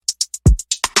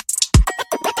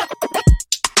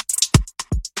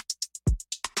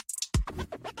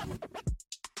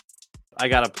I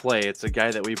got to play. It's a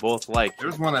guy that we both like.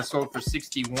 There's one that sold for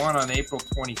 61 on April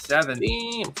 27th.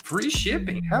 Damn. Free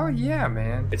shipping. Hell yeah,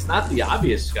 man. It's not the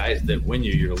obvious guys that win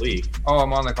you your league. Oh,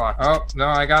 I'm on the clock. Oh, no,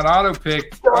 I got auto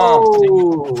picked.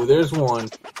 Oh, there's one.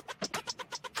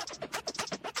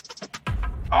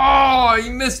 Oh,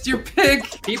 you missed your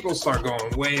pick. People start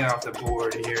going way off the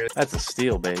board here. That's a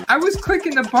steal, baby. I was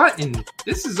clicking the button.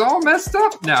 This is all messed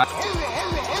up now.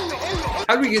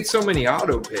 How do we get so many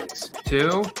auto picks?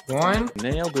 2, 1.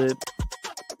 Nailed it.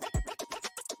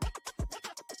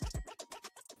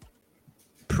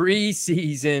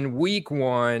 Preseason week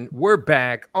 1. We're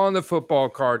back on the football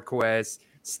card quest.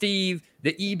 Steve,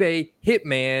 the eBay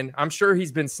hitman, I'm sure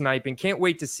he's been sniping. Can't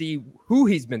wait to see who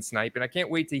he's been sniping. I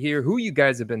can't wait to hear who you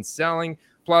guys have been selling.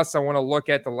 Plus, I want to look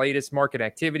at the latest market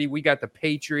activity. We got the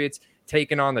Patriots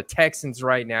taking on the Texans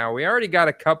right now. We already got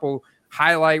a couple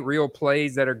highlight reel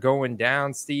plays that are going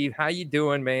down. Steve, how you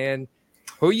doing, man?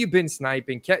 Who you been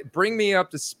sniping? Bring me up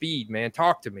to speed, man.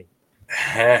 Talk to me.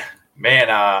 Man,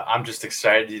 I'm just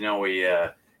excited. You know, we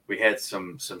had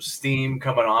some steam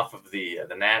coming off of the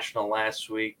National last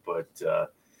week, but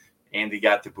Andy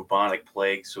got the bubonic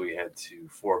plague, so we had to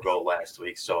forego last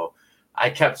week. So I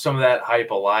kept some of that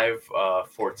hype alive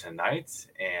for tonight,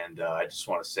 and I just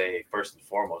want to say, first and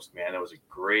foremost, man, it was a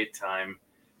great time,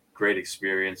 great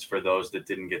experience for those that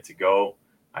didn't get to go.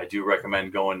 I do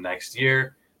recommend going next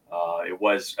year. It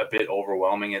was a bit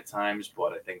overwhelming at times,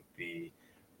 but I think the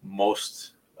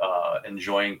most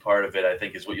enjoying part of it, I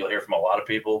think, is what you'll hear from a lot of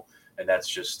people, and that's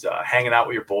just hanging out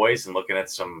with your boys and looking at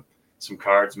some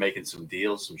cards, making some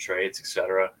deals, some trades,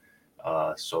 etc.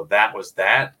 So that was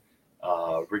that.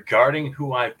 Regarding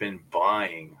who I've been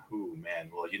buying,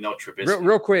 well, you know, Trubisky.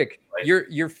 Real quick, right?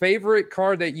 Your favorite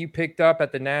card that you picked up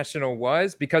at the National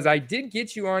was, because I did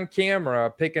get you on camera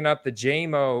picking up the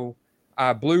JMO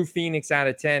Blue Phoenix out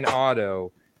of 10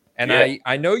 auto, and yeah.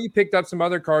 I know you picked up some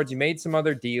other cards. You made some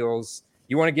other deals.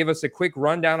 You want to give us a quick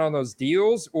rundown on those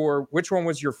deals, or which one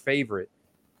was your favorite?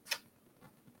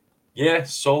 Yeah,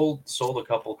 sold a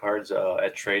couple cards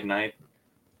at trade night,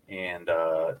 and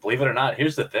believe it or not,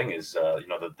 here's the thing: is you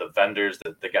know, the vendors,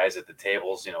 the guys at the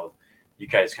tables, you know, you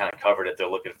guys kind of covered it. They're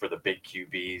looking for the big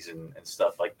QBs and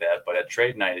stuff like that. But at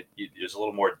trade night, there's a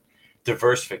little more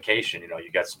diversification. You know,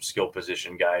 you got some skill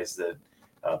position guys that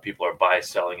people are buy,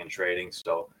 selling, and trading.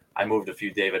 So I moved a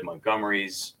few David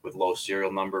Montgomerys with low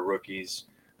serial number rookies.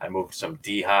 I moved some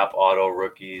D-Hop auto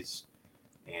rookies.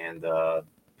 And the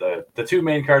two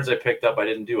main cards I picked up, I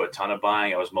didn't do a ton of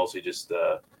buying. I was mostly just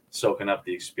soaking up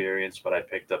the experience. But I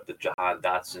picked up the Jahan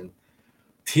Dotson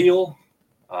Teal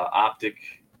Optic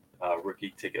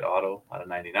rookie ticket auto out of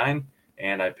 99.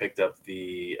 And I picked up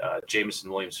the Jameson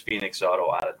Williams Phoenix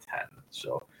auto out of 10.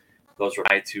 So those were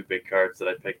my two big cards that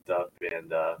I picked up.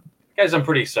 And guys, I'm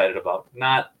pretty excited about.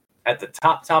 Not at the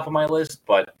top of my list,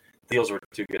 but deals were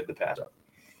too good to pass up.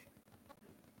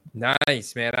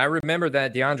 Nice, man. I remember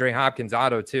that DeAndre Hopkins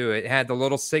auto too. It had the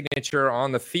little signature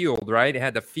on the field, right? It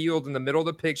had the field in the middle of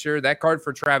the picture. That card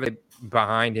for Travis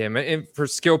behind him, and for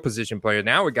skill position player.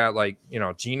 Now we got, like, you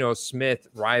know, Geno Smith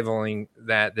rivaling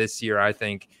that this year, I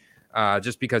think,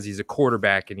 just because he's a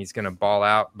quarterback and he's going to ball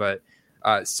out. But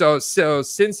so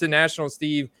since the National,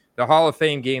 Steve, the Hall of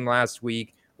Fame game last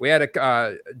week, we had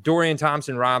a Dorian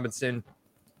Thompson-Robinson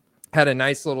had a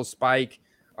nice little spike,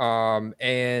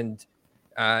 and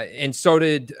so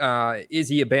did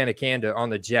Izzy Abanikanda on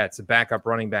the Jets, a backup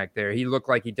running back there. He looked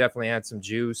like he definitely had some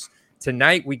juice.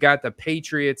 Tonight we got the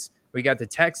Patriots, we got the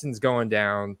Texans going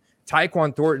down.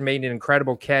 Tyquan Thornton made an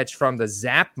incredible catch from the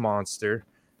Zap Monster.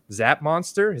 Zap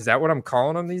Monster? Is that what I'm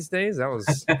calling him these days? That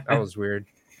was weird.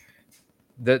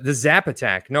 The Zap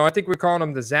Attack. No, I think we're calling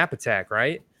him the Zap Attack,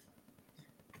 right?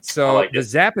 So like the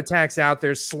Zap Attack's out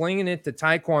there slinging it to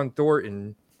Tyquan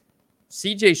Thornton.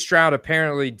 CJ Stroud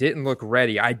apparently didn't look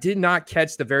ready. I did not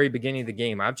catch the very beginning of the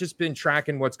game. I've just been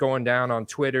tracking what's going down on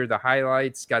Twitter, the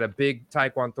highlights. Got a big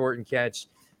Tyquan Thornton catch.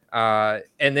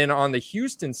 And then on the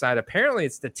Houston side, apparently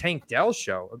it's the Tank Dell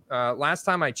show. Last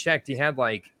time I checked, he had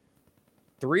like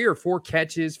 3 or 4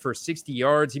 catches for 60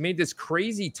 yards. He made this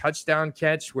crazy touchdown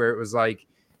catch where it was like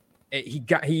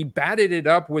he batted it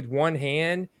up with one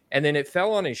hand, and then it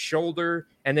fell on his shoulder,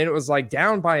 and then it was like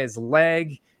down by his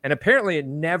leg, and apparently it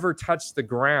never touched the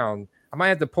ground. I might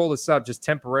have to pull this up just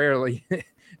temporarily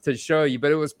to show you,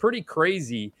 but it was pretty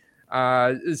crazy.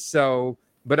 But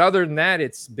other than that,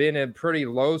 it's been a pretty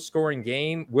low-scoring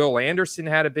game. Will Anderson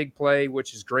had a big play,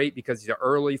 which is great because he's an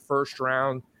early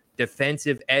first-round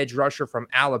defensive edge rusher from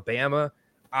Alabama.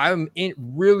 I'm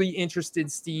really interested,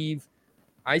 Steve.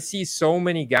 I see so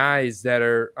many guys that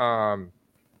are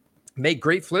make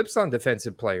great flips on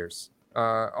defensive players.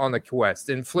 on the quest.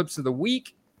 And flips of the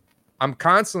week, I'm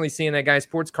constantly seeing that guy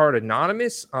Sports Card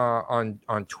Anonymous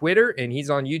on Twitter, and he's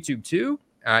on YouTube too.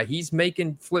 He's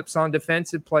making flips on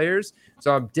defensive players.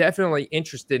 So I'm definitely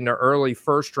interested in an early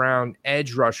first round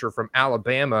edge rusher from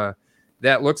Alabama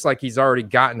that looks like he's already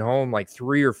gotten home like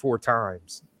 3 or 4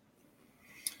 times.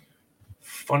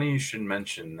 Funny you should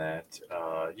mention that.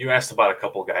 You asked about a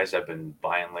couple guys I've been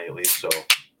buying lately, so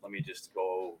let me just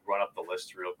go run up the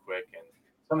list real quick. And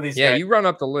some of these guys, you run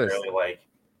up the list. Really like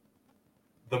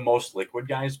the most liquid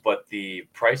guys, but the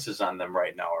prices on them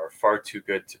right now are far too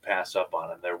good to pass up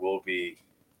on, and there will be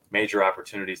major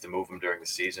opportunities to move them during the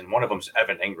season. One of them is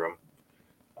Evan Ingram.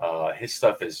 His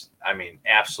stuff is, I mean,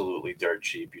 absolutely dirt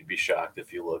cheap. You'd be shocked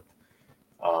if you looked.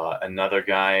 Another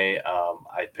guy,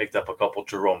 I picked up a couple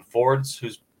Jerome Fords,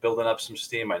 who's building up some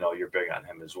steam. I know you're big on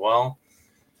him as well.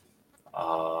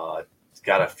 He's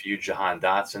got a few Jahan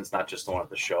Dotsons, not just the one at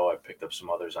the show. I picked up some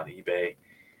others on eBay.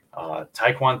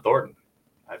 Tyquan Thornton.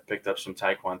 I've picked up some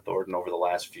Tyquan Thornton over the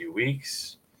last few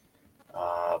weeks.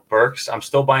 Burks. I'm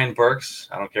still buying Burks.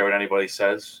 I don't care what anybody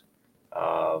says.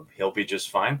 He'll be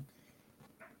just fine.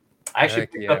 I actually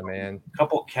picked up a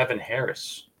couple Kevin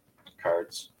Harris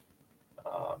cards.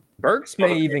 Burks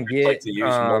may even get like to use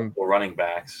multiple running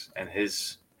backs, and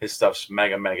his stuff's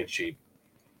mega cheap.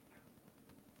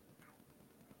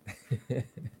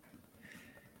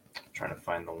 Trying to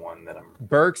find the one that I'm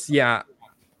Burks. Yeah,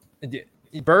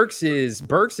 Burks is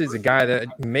a guy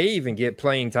that may even get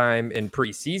playing time in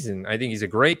preseason. I think he's a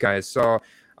great guy. So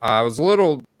I was a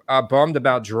little bummed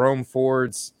about Jerome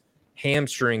Ford's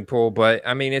hamstring pull, but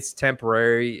I mean, it's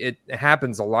temporary. It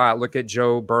happens a lot. Look at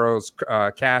Joe Burrow's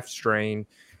calf strain.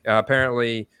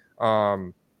 Apparently,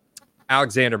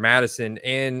 Alexander Madison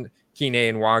and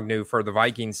Kene Nwagnu for the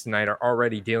Vikings tonight are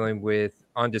already dealing with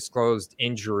undisclosed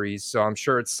injuries. So I'm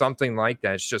sure it's something like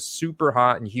that. It's just super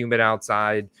hot and humid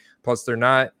outside. Plus,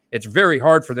 it's very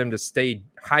hard for them to stay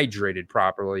hydrated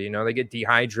properly. You know, they get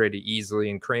dehydrated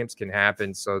easily and cramps can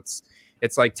happen. So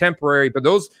it's like temporary, but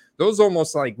those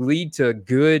almost like lead to a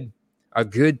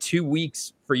good 2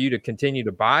 weeks for you to continue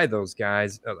to buy those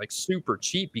guys like super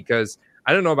cheap, because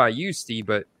I don't know about you, Steve,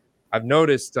 but I've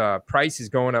noticed prices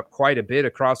going up quite a bit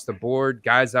across the board.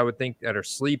 Guys I would think that are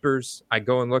sleepers, I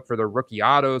go and look for their rookie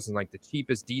autos, and like the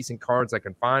cheapest decent cards I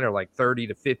can find are like $30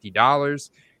 to $50.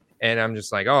 And I'm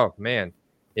just like, oh man,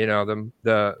 you know,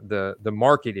 the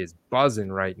market is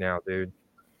buzzing right now, dude.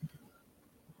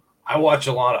 I watch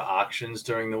a lot of auctions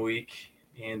during the week,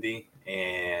 Andy,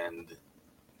 and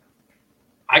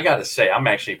I got to say, I'm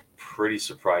actually pretty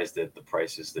surprised at the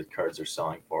prices that cards are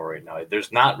selling for right now.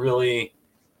 There's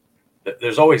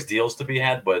always deals to be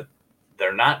had, but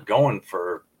they're not going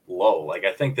for low. Like,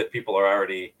 I think that people are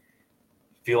already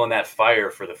feeling that fire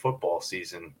for the football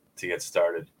season to get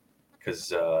started,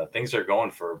 because things are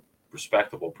going for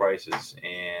respectable prices,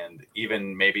 and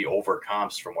even maybe over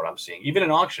comps from what I'm seeing, even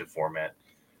in auction format.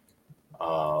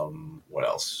 What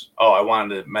else? Oh, I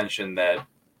wanted to mention that,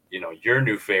 you know, your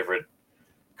new favorite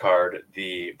card,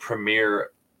 the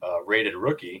premier rated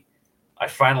rookie, I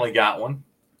finally got one,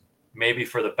 maybe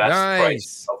for the best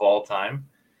price of all time,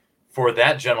 for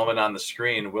that gentleman on the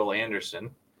screen, Will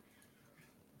Anderson.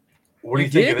 What do you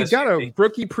think of this? You got a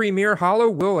rookie premier hollow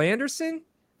Will Anderson?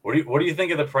 What do you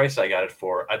think of the price I got it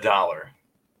for? $1.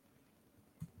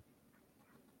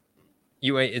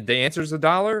 The answer's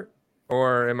 $1,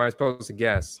 or am I supposed to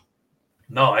guess?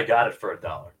 No, I got it for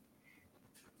 $1.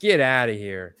 Get out of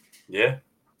here. Yeah.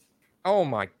 Oh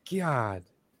my God.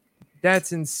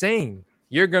 That's insane.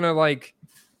 You're going to like,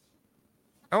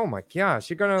 oh my gosh,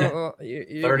 you're going to,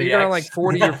 you're going to like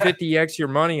 40 or 50X your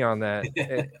money on that.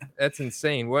 That's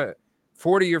insane. What,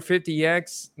 40 or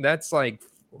 50X? That's like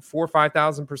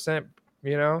 4,000 or 5,000%,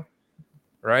 you know,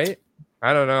 right?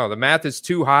 I don't know. The math is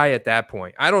too high at that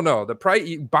point. I don't know. The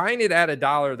price, buying it at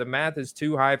 $1, the math is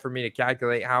too high for me to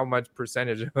calculate how much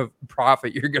percentage of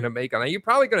profit you're going to make on that. You're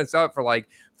probably going to sell it for like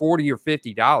 $40 or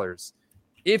 $50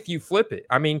 if you flip it.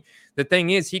 I mean, the thing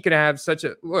is, he could have such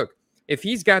a look. If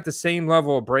he's got the same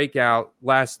level of breakout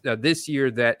this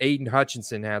year that Aiden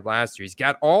Hutchinson had last year, he's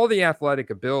got all the athletic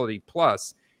ability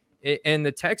plus, and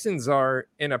the Texans are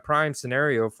in a prime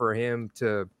scenario for him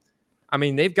to. I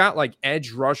mean, they've got like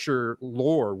edge rusher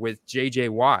lore with JJ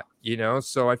Watt, you know,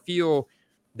 so I feel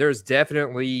there's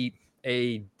definitely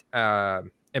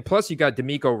and plus you got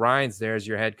D'Amico Ryans there as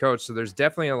your head coach. So there's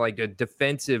definitely a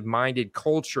defensive minded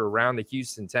culture around the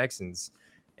Houston Texans.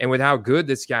 And with how good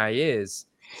this guy is,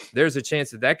 there's a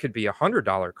chance that could be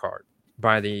 $100 card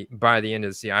by the end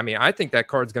of the season. I mean, I think that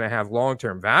card's going to have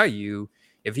long-term value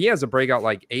if he has a breakout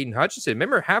like Aiden Hutchinson,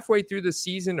 remember halfway through the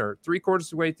season or 3/4 of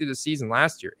the way through the season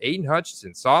last year, Aiden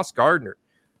Hutchinson, Sauce Gardner,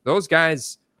 those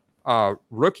guys,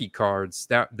 rookie cards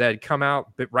that come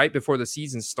out right before the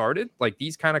season started, like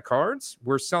these kind of cards,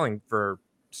 we're selling for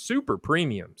super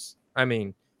premiums. I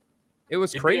mean, it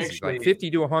was crazy, like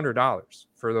 $50 to $100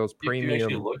 for those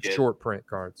premium short print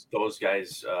cards. Those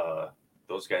guys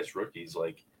rookies,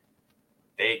 like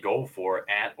they go for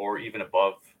at or even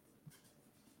above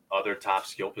other top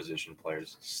skill position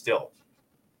players still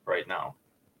right now.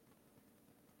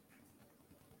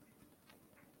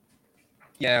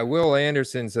 Yeah, Will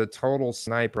Anderson's a total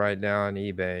snipe right now on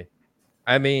eBay.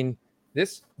 I mean,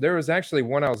 there was actually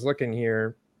one I was looking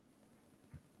here.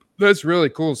 That's really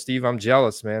cool, Steve. I'm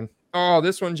jealous, man. Oh,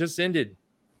 this one just ended.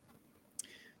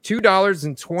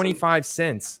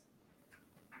 $2.25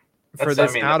 for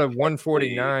this out of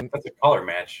 149. That's a color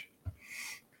match.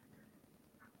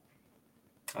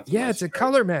 Yeah, it's a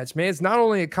color match, man. It's not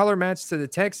only a color match to the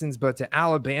Texans, but to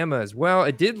Alabama as well.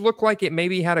 It did look like it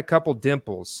maybe had a couple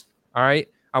dimples. All right.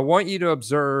 I want you to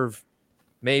observe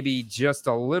maybe just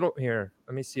a little here.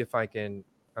 Let me see if I can.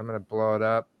 I'm going to blow it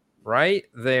up right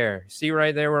there. See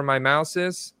right there where my mouse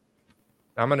is?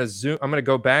 I'm going to zoom. I'm going to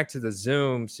go back to the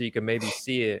zoom so you can maybe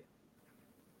see it.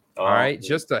 All right.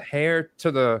 Just a hair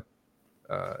to the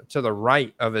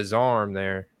right of his arm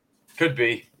there. Could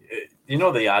be. You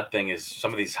know, the odd thing is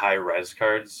some of these high res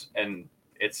cards, and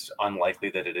it's unlikely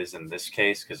that it is in this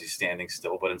case because he's standing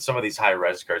still. But in some of these high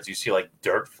res cards, you see like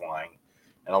dirt flying,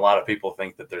 and a lot of people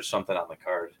think that there's something on the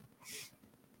card.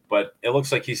 But it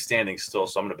looks like he's standing still,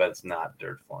 so I'm going to bet it's not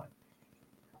dirt flying.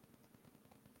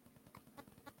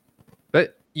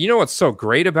 But you know what's so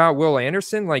great about Will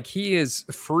Anderson? Like, he is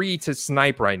free to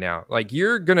snipe right now. Like,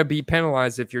 you're going to be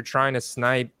penalized if you're trying to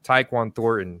snipe Tyquan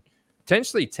Thornton,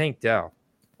 potentially Tank Dell.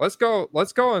 Let's go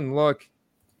and look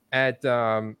at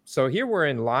so here we're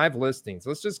in live listings.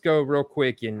 Let's just go real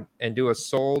quick and do a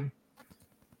sold.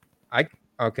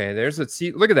 Okay, there's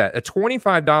look at that. A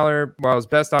 $25, well, it's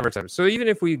best offer ever. So even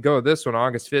if we go this one,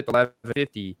 August 5th,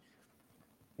 $11.50,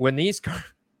 when these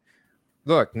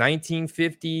look,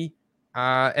 $19.50,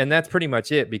 and that's pretty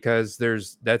much it because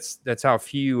that's how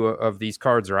few of these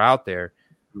cards are out there.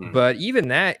 But even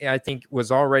that, I think, was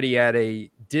already at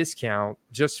a discount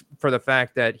just for the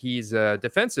fact that he's a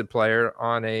defensive player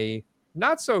on a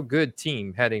not so good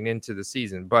team heading into the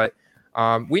season. But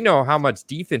we know how much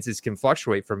defenses can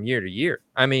fluctuate from year to year.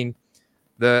 I mean,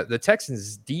 the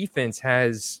Texans defense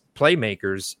has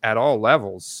playmakers at all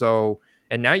levels. So,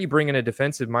 and now you bring in a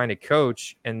defensive-minded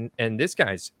coach, and this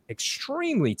guy's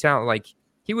extremely talented. Like,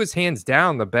 he was hands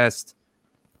down the best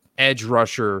edge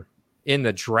rusher in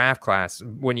the draft class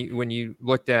when you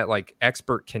looked at like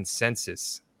expert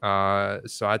consensus. So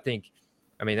I think,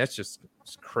 I mean, that's just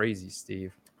crazy,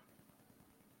 Steve.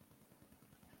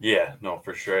 Yeah, no,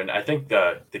 for sure. And I think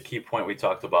the key point we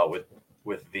talked about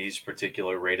with these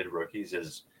particular rated rookies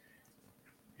is,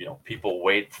 you know, people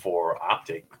wait for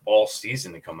Optic all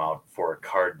season to come out for a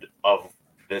card of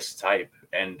this type.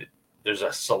 And there's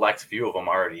a select few of them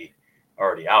already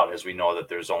out, as we know that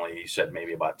there's only, you said,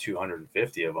 maybe about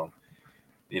 250 of them.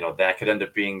 You know, that could end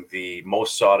up being the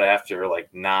most sought after, like,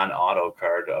 non-auto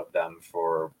card of them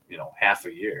for, you know, half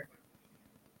a year.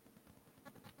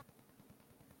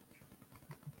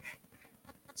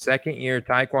 Second year,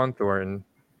 Tyquan Thornton.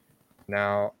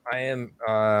 Now, I'm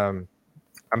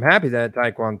happy that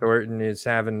Tyquan Thornton is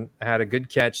had a good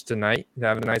catch tonight,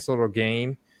 having a nice little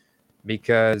game,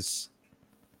 because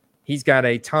he's got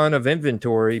a ton of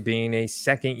inventory being a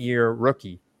second year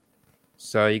rookie.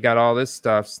 So you got all this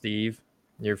stuff, Steve.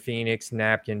 Your Phoenix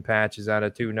napkin patches out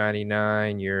of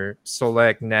 $2.99. Your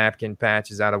Select napkin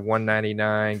patches out of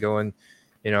 $1.99, going,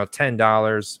 you know,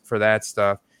 $10 for that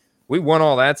stuff. We want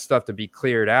all that stuff to be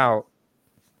cleared out,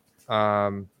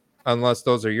 unless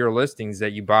those are your listings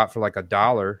that you bought for like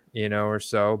 $1, you know, or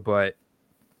so. But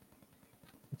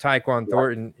Tyquan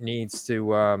Thornton needs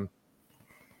to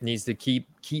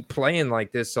keep playing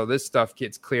like this, so this stuff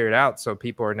gets cleared out. So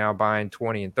people are now buying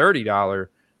 $20 and $30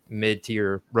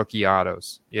 mid-tier rookie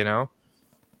autos, you know?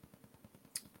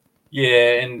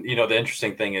 Yeah, and, you know, the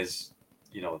interesting thing is,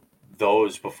 you know,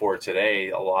 those before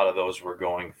today, a lot of those were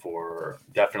going for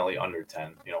definitely under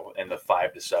 10, you know, in the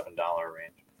 $5 to $7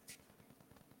 range.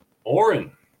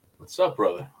 Oren, what's up,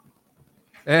 brother?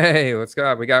 Hey, what's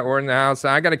up? We got Oren in the house.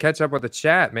 I got to catch up with the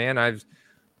chat, man. I've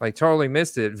like totally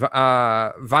missed it.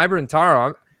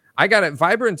 Vibrantaro. I got it.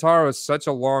 Vibrantaro is such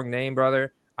a long name,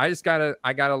 brother. I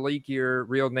gotta leak your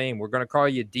real name. We're gonna call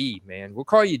you D, man. We'll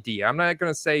call you D. I'm not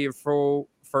gonna say your full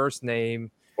first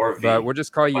name, or V, but we'll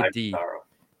just call you D.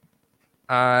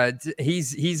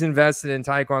 He's invested in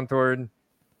Tyquan Thornton.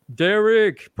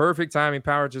 Derek, perfect timing.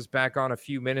 Power just back on a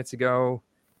few minutes ago.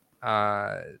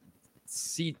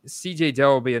 CJ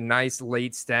Dell will be a nice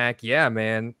late stack. Yeah,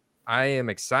 man. I am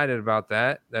excited about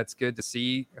that. That's good to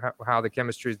see how the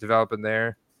chemistry is developing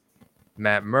there.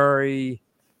 Matt Murray,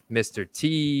 Mr.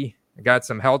 T. I got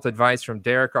some health advice from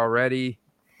Derek already.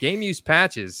 Game use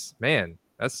patches. Man,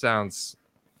 that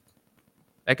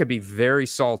could be very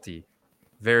salty.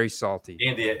 Very salty.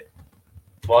 Andy,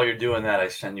 while you're doing that, I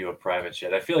send you a private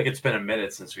chat. I feel like it's been a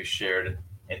minute since we shared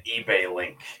an eBay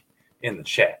link in the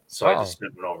chat. So I just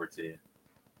sent it over to you.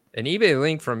 An eBay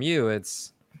link from you.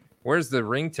 Where's the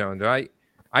ringtone?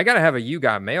 I gotta have a "You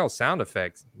Got Mail" sound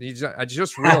effect. I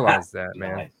just realized that,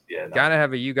 man. Nice. Yeah, gotta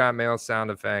have a "You Got Mail"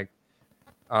 sound effect.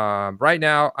 Right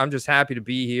now, I'm just happy to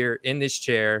be here in this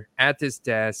chair at this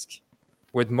desk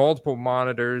with multiple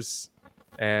monitors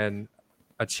and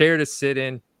a chair to sit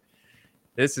in.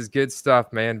 This is good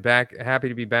stuff, man. Happy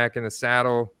to be back in the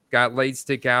saddle. Got late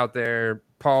stick out there.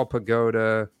 Paul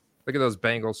Pagoda. Look at those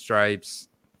Bengal stripes.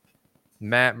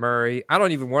 Matt Murray. I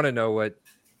don't even want to know what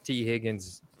T.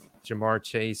 Higgins, Jamar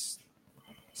Chase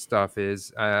stuff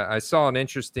is. I saw an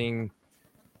interesting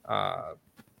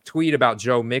tweet about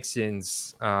Joe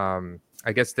Mixon's. I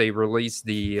guess they released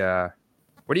the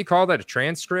what do you call that? A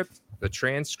transcript? The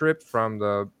transcript from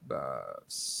the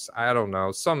I don't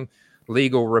know, some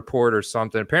legal report or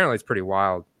something. Apparently, it's pretty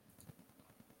wild.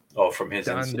 Oh, from his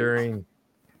incident.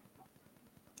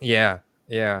 Yeah.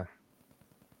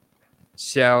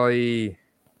 Shelley,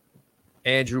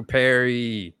 Andrew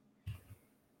Perry.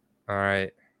 All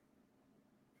right.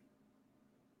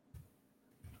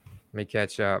 Let me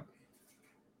catch up.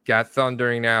 Got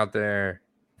thundering out there.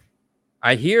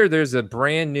 I hear there's a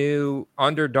brand new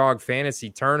Underdog fantasy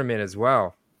tournament as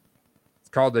well. It's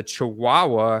called the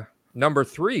Chihuahua number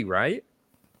 3, right?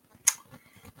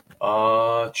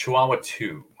 Chihuahua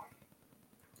 2.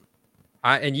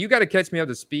 And you got to catch me up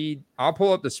to speed. I'll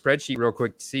pull up the spreadsheet real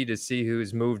quick to see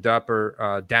who's moved up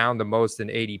or down the most in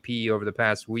ADP over the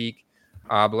past week.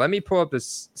 But let me pull up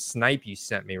this snipe you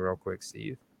sent me real quick,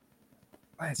 Steve.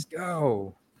 Let's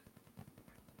go.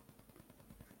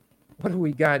 What do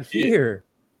we got here?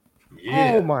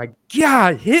 Yeah. Oh, my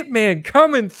God. Hitman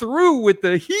coming through with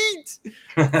the heat.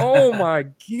 Oh, my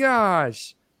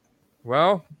gosh.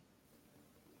 Well,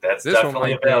 this one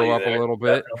might go up a little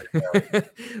bit.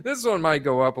 This one might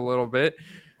go up a little bit.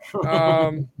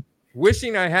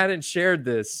 Wishing I hadn't shared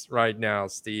this right now,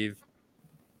 Steve.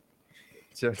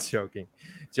 Just joking.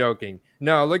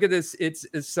 No, look at this. It's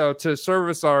so to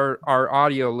service our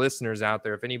audio listeners out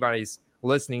there. If anybody's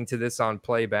listening to this on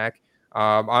playback,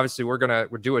 obviously we'll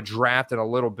do a draft in a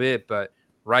little bit, but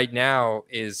right now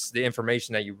is the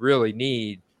information that you really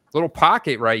need. Little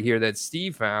pocket right here that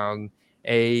Steve found,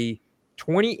 a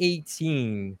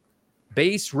 2018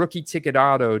 base rookie ticket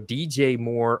auto, DJ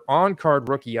Moore on-card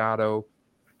rookie auto,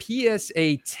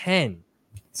 PSA 10.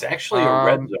 It's actually a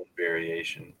red zone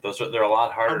variation. They're a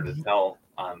lot harder to tell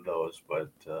on those, but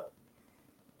the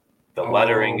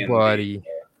lettering and the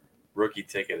rookie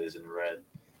ticket is in red.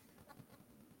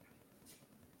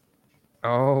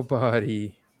 Oh,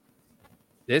 buddy.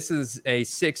 This is a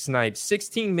 6 snipe.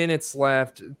 16 minutes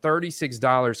left,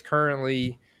 $36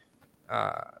 currently.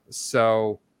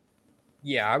 So,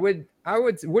 yeah, I would.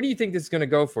 What do you think this is going to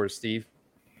go for, Steve?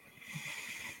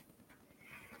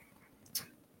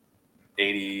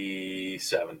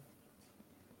 87.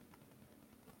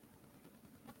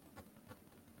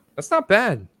 That's not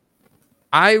bad.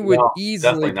 I would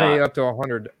easily pay up to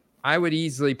 $100. I would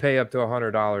easily pay up to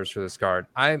 $100 for this card.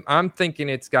 I'm thinking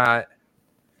it's got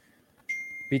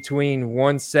between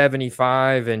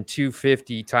 175 and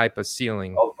 250 type of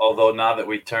ceiling. Although now that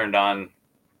we turned on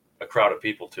a crowd of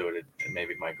people to it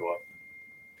maybe might go up.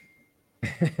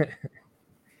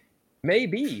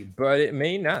 Maybe, but it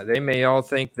may not. They may all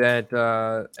think that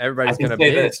everybody's going to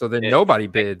bid, so then nobody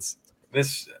bids.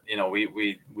 This,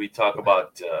 we talk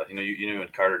about, you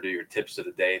and Carter do your tips of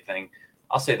the day thing.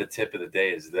 I'll say the tip of the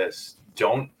day is this.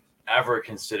 Don't ever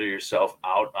consider yourself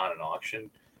out on an auction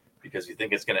because you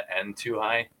think it's going to end too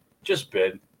high. Just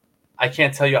bid. I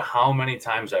can't tell you how many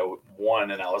times I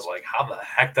won, and I was like, how the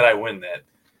heck did I win that?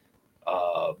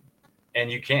 And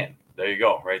you can. There you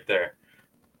go, right there.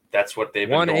 That's what they've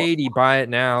been 180 buy it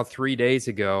now 3 days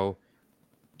ago.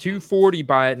 240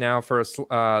 buy it now for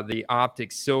the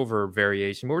optic silver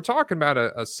variation. But we're talking about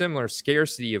a similar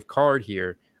scarcity of card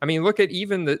here. I mean, look at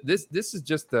even this is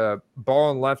just the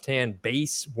ball and left hand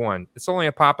base one. It's only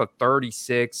a pop of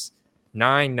 36,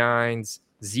 9 9s,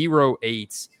 0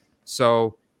 8s.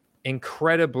 So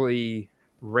incredibly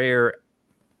rare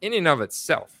in and of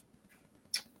itself.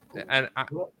 And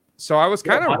So I was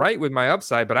kind of Yeah, right with my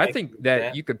upside, but I I think agree with that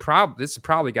that. you could this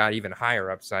probably got even higher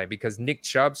upside because Nick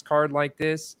Chubb's card like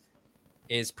this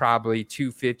is probably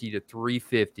 250 to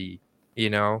 350, you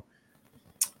know?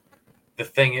 The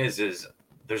thing is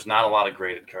there's not a lot of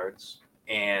graded cards,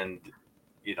 and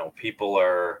people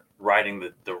are riding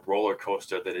the roller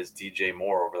coaster that is DJ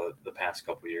Moore over the past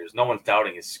couple of years. No one's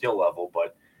doubting his skill level,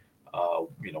 but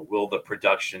will the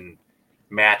production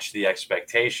match the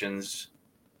expectations?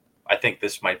 I think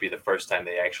this might be the first time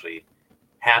they actually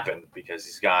happen because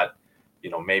he's got,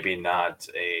 maybe not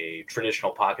a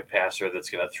traditional pocket passer that's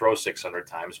going to throw 600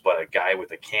 times, but a guy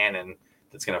with a cannon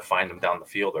that's going to find him down the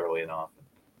field early and often.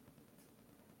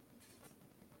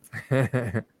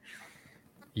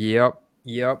 Yep.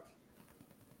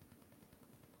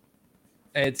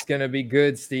 It's gonna be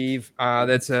good, Steve.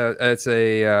 That's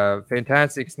a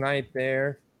fantastic snipe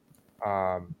there.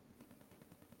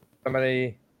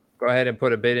 Somebody go ahead and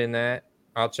put a bid in that.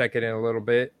 I'll check it in a little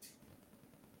bit.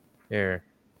 Here.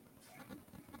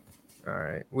 All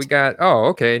right. We got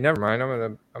okay, never mind.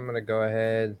 I'm gonna go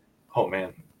ahead. Oh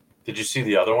man. Did you see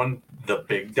the other one? The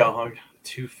big dog,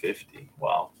 250.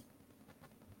 Wow.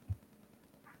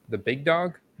 The big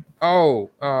dog? Oh,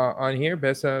 on here,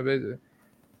 best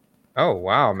oh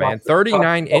wow, man.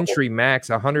 39 entry max,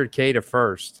 100K to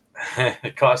first.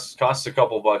 It costs a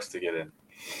couple bucks to get in.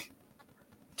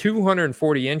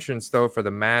 240 entrants though for the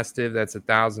Mastiff. That's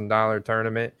 $1,000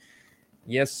 tournament.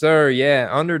 Yes, sir. Yeah.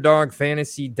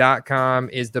 UnderdogFantasy.com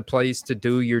is the place to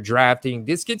do your drafting.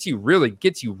 This gets you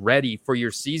ready for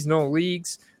your seasonal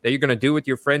leagues that you're going to do with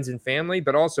your friends and family,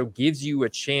 but also gives you a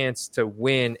chance to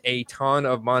win a ton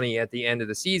of money at the end of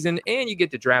the season. And you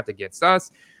get to draft against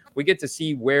us. We get to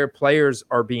see where players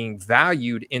are being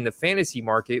valued in the fantasy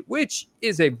market, which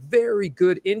is a very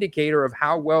good indicator of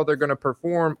how well they're going to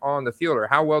perform on the field or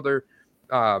how well they're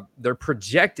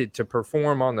projected to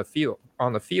perform on the field.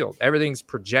 Everything's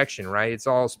projection, right? It's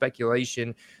all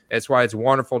speculation. That's why it's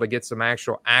wonderful to get some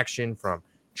actual action from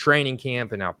training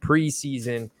camp and now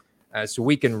preseason, so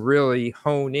we can really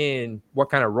hone in what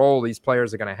kind of role these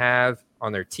players are going to have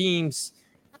on their teams.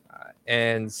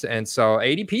 And so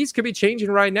ADPs could be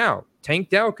changing right now. Tank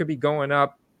Dell could be going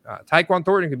up. Tyquan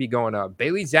Thornton could be going up.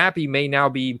 Bailey Zappi may now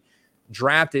be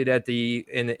drafted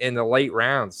in the late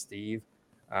rounds, Steve.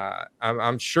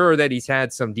 I'm sure that he's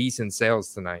had some decent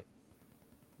sales tonight.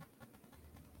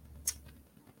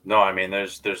 No, I mean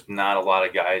there's not a lot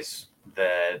of guys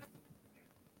that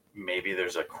maybe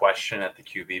there's a question at the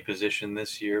QB position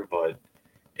this year, but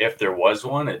if there was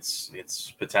one, it's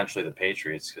potentially the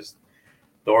Patriots because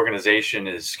the organization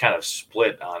is kind of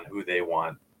split on who they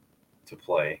want to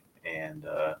play, and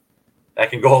that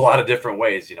can go a lot of different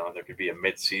ways. There could be a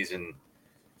mid-season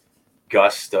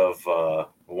gust of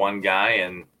one guy,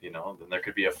 and then there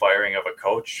could be a firing of a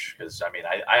coach. Because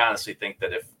I honestly think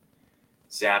that if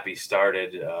Zappi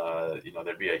started,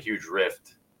 there'd be a huge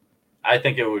rift. I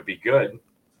think it would be good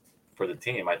for the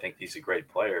team. I think he's a great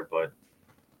player, but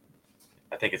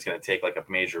I think it's going to take like a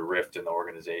major rift in the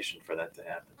organization for that to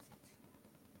happen.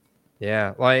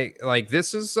 Yeah, like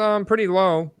this is pretty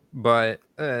low, but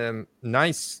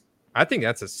nice. I think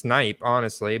that's a snipe,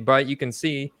 honestly. But you can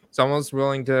see someone's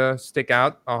willing to stick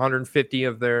out 150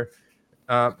 of their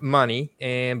money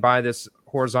and buy this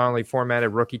horizontally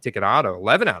formatted rookie ticket auto.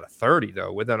 11 out of 30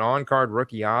 though, with an on-card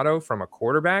rookie auto from a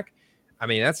quarterback. I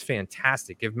mean, that's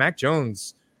fantastic. If Mac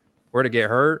Jones were to get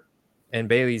hurt and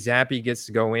Bailey Zappi gets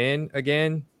to go in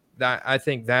again, I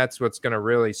think that's what's going to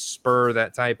really spur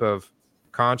that type of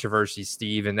controversy,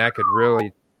 Steve, and that could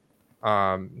really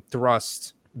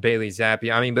thrust Bailey Zappi.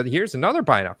 I mean, but here's another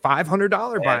buy now,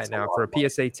 $500 buy now for a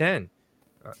PSA 10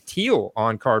 teal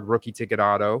on-card rookie ticket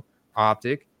auto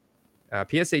optic,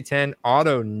 PSA 10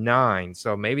 auto 9.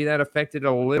 So maybe that affected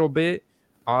a little bit.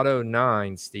 Auto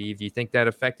 9, Steve. Do you think that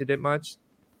affected it much?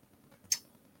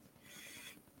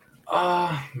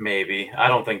 Maybe. I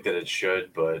don't think that it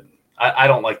should, but I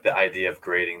don't like the idea of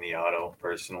grading the auto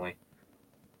personally.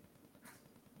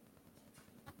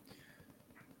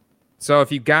 So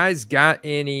if you guys got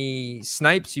any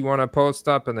snipes you want to post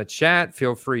up in the chat,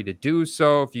 feel free to do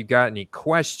so. If you got any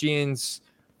questions,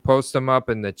 post them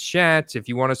up in the chat. If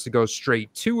you want us to go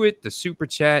straight to it, the super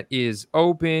chat is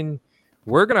open.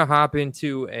 We're going to hop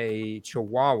into a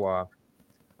Chihuahua.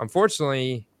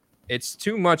 Unfortunately, it's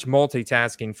too much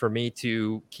multitasking for me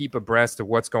to keep abreast of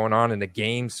what's going on in the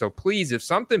game. So please, if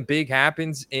something big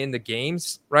happens in the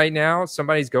games right now,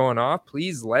 somebody's going off,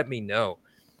 please let me know.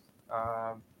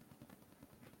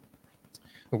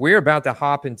 We're about to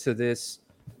hop into this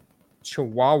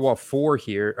Chihuahua 4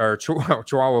 here, or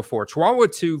Chihuahua 4. Chihuahua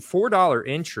 2, $4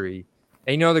 entry.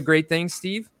 And you know the great thing,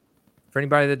 Steve? For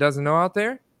anybody that doesn't know out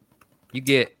there, you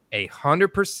get a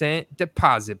 100%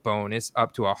 deposit bonus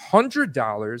up to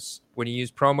 $100 when you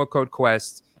use promo code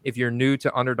Quest if you're new to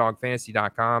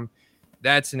UnderdogFantasy.com.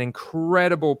 That's an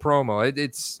incredible promo.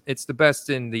 It's the best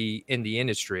in the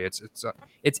industry.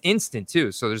 It's instant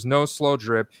too, so there's no slow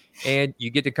drip, and you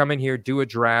get to come in here, do a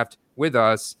draft with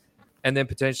us, and then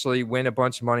potentially win a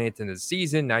bunch of money at the end of the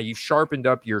season. Now you've sharpened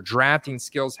up your drafting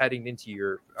skills heading into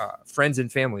your friends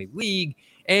and family league,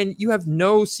 and you have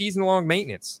no season-long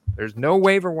maintenance. There's no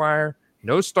waiver wire,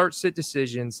 no start-sit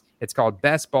decisions. It's called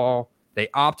Best Ball. They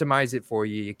optimize it for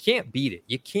you. You can't beat it.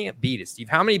 You can't beat it, Steve.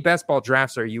 How many Best Ball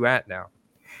drafts are you at now?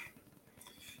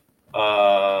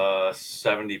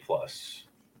 70 plus,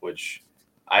 which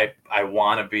I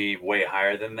want to be way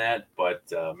higher than that, but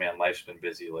man, life's been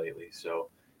busy lately. So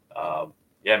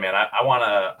yeah, man, I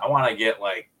want to get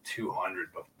like 200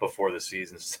 before the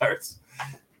season starts.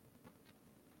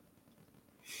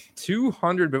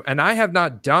 200, and I have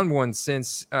not done one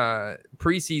since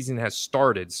preseason has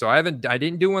started. So I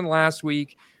didn't do one last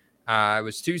week. I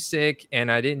was too sick,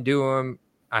 and I didn't do them.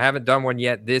 I haven't done one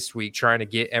yet this week, trying to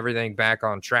get everything back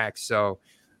on track. So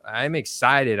I'm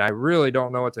excited. I really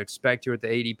don't know what to expect here at the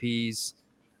ADPs.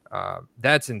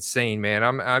 That's insane,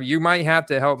 man. You might have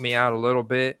to help me out a little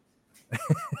bit.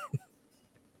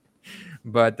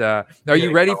 But are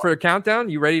you ready for a countdown?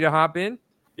 You ready to hop in?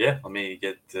 Yeah, let me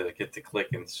get to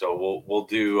clicking. So we'll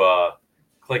do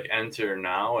click enter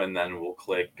now, and then we'll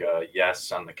click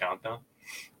yes on the countdown.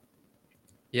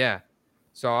 Yeah.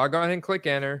 So I'll go ahead and click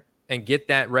enter and get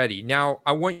that ready. Now,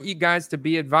 I want you guys to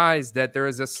be advised that there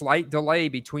is a slight delay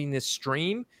between this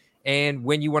stream and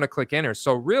when you want to click enter.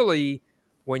 So really,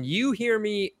 when you hear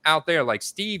me out there, like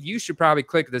Steve, you should probably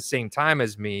click at the same time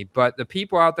as me. But the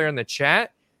people out there in the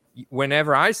chat,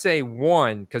 whenever I say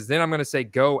 1, because then I'm going to say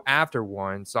go after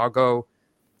 1. So I'll go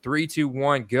 3, 2,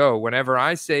 1, go. Whenever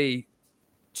I say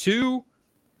 2,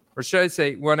 or should I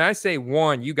say, when I say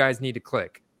 1, you guys need to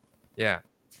click. Yeah.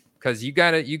 Because you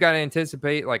gotta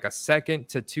anticipate like a 2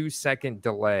 to 2 second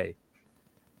delay.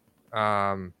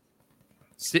 Late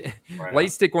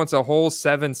Stick wants a whole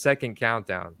 7-second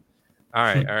countdown. All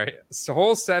right. So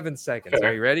whole 7 seconds.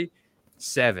 Are you ready?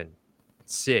 7,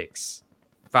 6,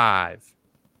 5,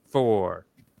 4,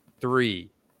 3,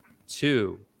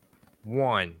 2,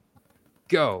 1,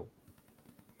 go.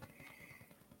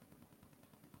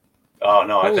 Oh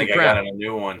no, I think crap. I got a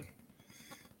new one.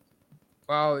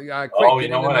 Well, quick, oh, you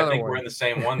know what? I think one. We're in the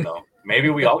same one though. Maybe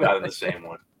we all got in the same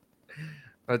one.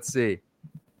 Let's see.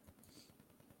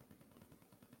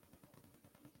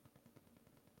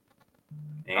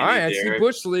 Andy, all right, I see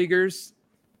Bush Leaguers.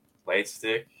 Late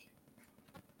Stick.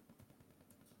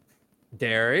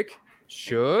 Derek.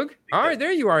 Shug. All right,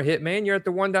 there you are, Hitman. You're at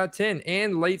the 1.10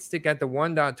 and Late Stick at the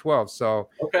 1.12. So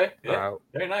okay, yeah,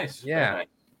 very nice. Yeah. Very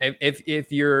nice.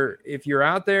 If you're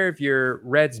out there, if you're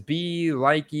Reds B,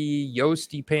 Likey,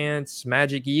 Yosti Pants,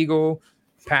 Magic Eagle,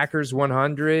 Packers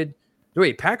 100.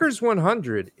 Wait, Packers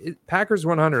 100. Packers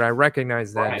 100. I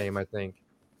recognize that name, I think.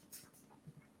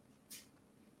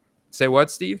 Say what,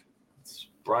 Steve? It's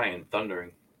Brian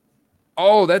Thundering.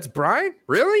 Oh, that's Brian?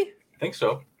 Really? I think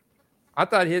so. I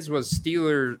thought his was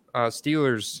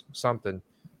Steelers something.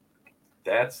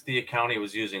 That's the account he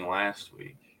was using last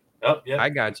week. Oh, yeah. I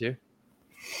got you.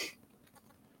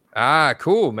 Ah,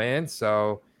 cool, man.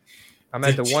 So I'm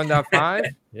at the 1.5.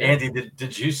 Yeah. Andy,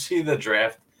 did you see the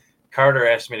draft? Carter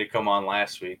asked me to come on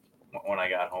last week when I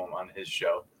got home on his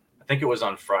show. I think it was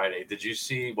on Friday. Did you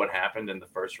see what happened in the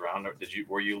first round? Or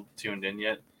were you tuned in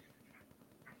yet?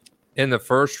 In the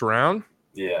first round?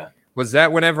 Yeah. Was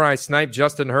that whenever I sniped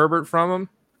Justin Herbert from him?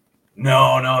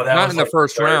 No, that not was in the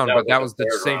first round, but that was the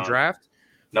same round. Draft.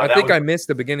 No, I think I missed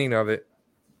the beginning of it.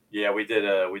 Yeah, we did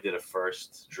a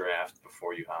first draft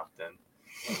before you hopped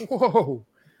in. Whoa.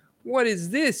 What is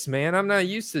this, man? I'm not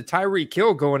used to Tyreek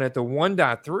Hill going at the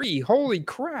 1.3. Holy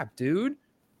crap, dude.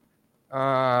 I'm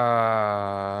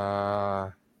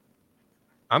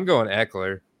going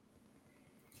Eckler.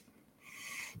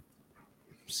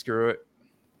 Screw it.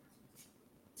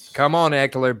 Come on,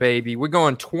 Eckler, baby. We're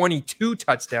going 22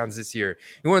 touchdowns this year.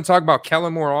 You want to talk about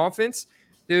Kellen Moore offense?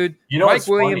 Dude, Mike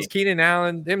Williams, Keenan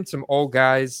Allen, them some old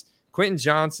guys. Quentin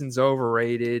Johnson's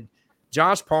overrated.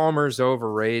 Josh Palmer's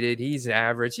overrated. He's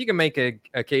average. He can make an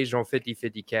occasional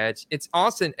 50-50 catch. It's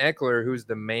Austin Eckler who's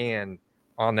the man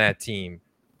on that team.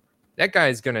 That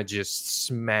guy's going to just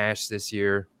smash this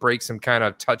year, break some kind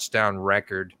of touchdown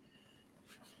record.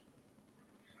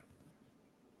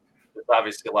 There's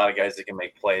obviously a lot of guys that can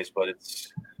make plays, but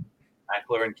it's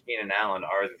Eckler and Keenan Allen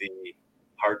are the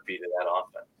heartbeat of that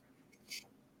offense.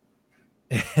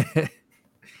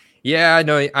 Yeah,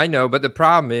 I know, but the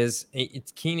problem is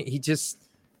it's Keenan.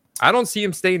 I don't see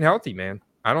him staying healthy, man.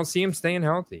 I don't see him staying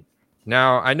healthy.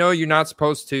 Now, I know you're not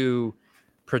supposed to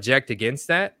project against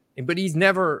that, but he's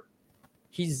never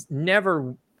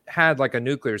had like a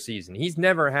nuclear season. He's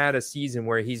never had a season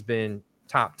where he's been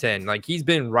top 10. Like he's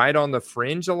been right on the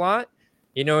fringe a lot.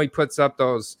 You know, he puts up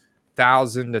those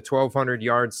 1,000 to 1,200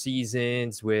 yard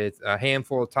seasons with a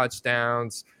handful of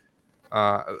touchdowns,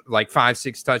 like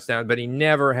 5-6 touchdowns, but he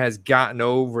never has gotten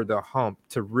over the hump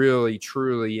to really,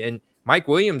 truly. And Mike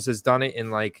Williams has done it in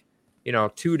like,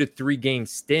 2 to 3 game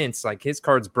stints. Like his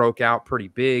cards broke out pretty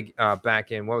big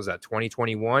back in, what was that,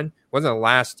 2021? Wasn't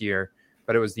last year,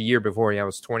 but it was the year before. Yeah, it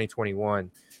was 2021.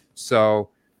 So,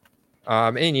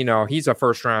 and he's a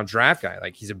first round draft guy.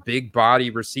 Like he's a big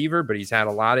body receiver, but he's had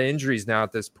a lot of injuries now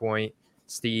at this point,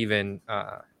 Steve. And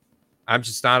I'm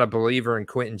just not a believer in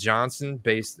Quentin Johnson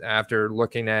based after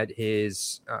looking at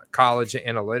his college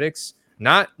analytics.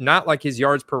 Not like his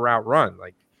yards per route run.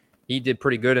 Like he did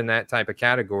pretty good in that type of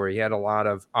category. He had a lot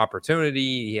of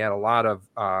opportunity. He had a lot of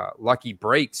lucky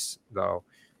breaks though,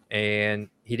 and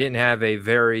he didn't have a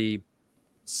very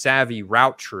savvy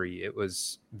route tree. It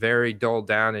was very dulled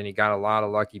down, and he got a lot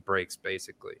of lucky breaks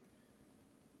basically.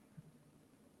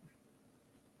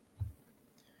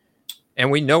 And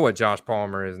we know what Josh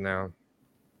Palmer is now.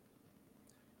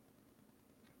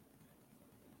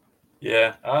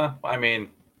 Yeah, I mean,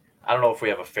 I don't know if we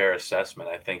have a fair assessment.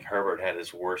 I think Herbert had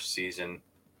his worst season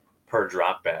per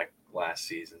drop back last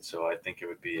season, so I think it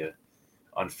would be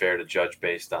unfair to judge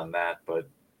based on that. But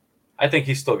I think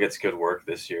he still gets good work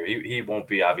this year. He won't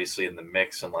be obviously in the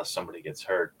mix unless somebody gets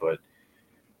hurt, but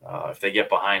if they get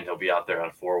behind, he'll be out there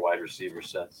on 4 wide receiver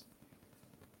sets.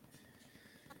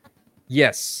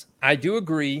 Yes, I do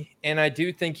agree, and I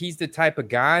do think he's the type of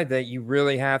guy that you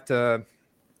really have to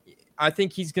 – I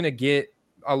think he's going to get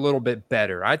a little bit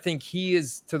better. I think he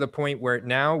is to the point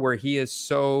where he is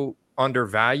so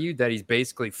undervalued that he's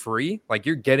basically free. Like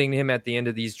you're getting him at the end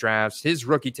of these drafts. His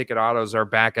rookie ticket autos are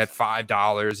back at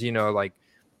 $5. Like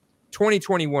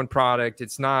 2021 product.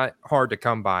 It's not hard to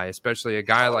come by, especially a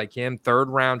guy like him, 3rd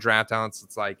round draft talents.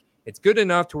 It's like it's good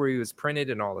enough to where he was printed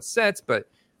in all the sets,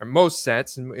 or most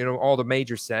sets, and all the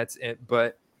major sets,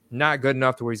 but not good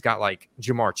enough to where he's got like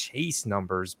Jamar Chase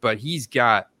numbers. But he's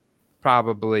got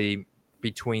probably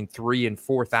between 3,000 and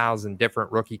 4,000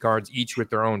 different rookie cards, each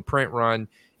with their own print run,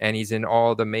 and he's in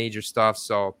all the major stuff.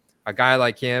 So a guy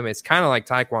like him, it's kind of like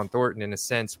Tyquan Thornton in a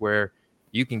sense where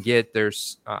you can get their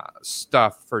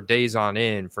stuff for days on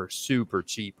end for super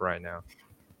cheap right now.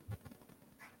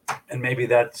 And maybe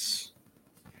that's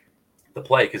the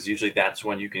play, because usually that's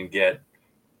when you can get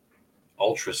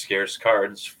ultra scarce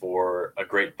cards for a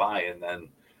great buy. And then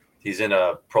he's in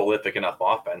a prolific enough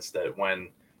offense that when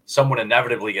someone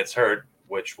inevitably gets hurt,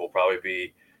 which will probably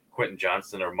be Quentin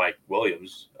Johnson or Mike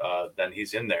Williams, then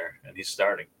he's in there and he's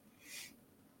starting.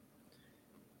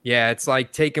 Yeah, it's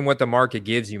like taking what the market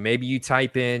gives you. Maybe you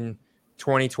type in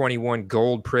 2021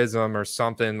 Gold Prism or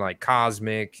something like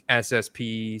Cosmic,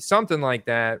 SSP, something like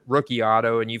that, rookie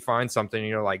auto, and you find something and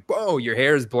you're like, whoa, your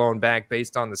hair is blown back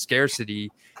based on the scarcity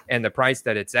and the price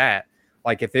that it's at.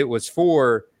 Like if it was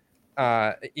for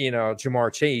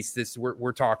Jamar Chase,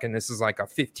 we're talking, this is like a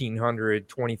 $1,500,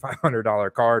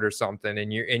 $2,500 card or something,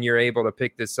 and you're able to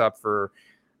pick this up for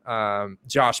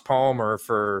Josh Palmer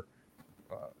for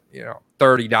 $30,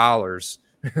 $30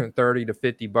 to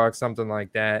 $50, something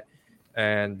like that,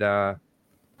 and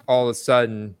all of a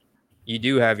sudden you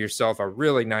do have yourself a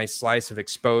really nice slice of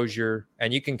exposure,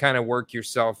 and you can kind of work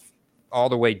yourself all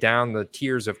the way down the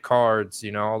tiers of cards,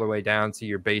 all the way down to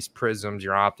your base prisms,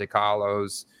 your optic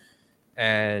hollows,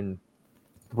 and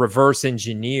reverse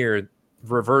engineer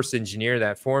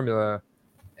that formula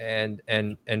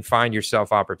and find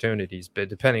yourself opportunities, but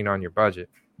depending on your budget.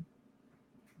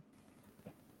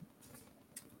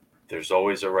 There's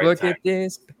always a right time. Look at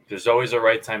this. There's always a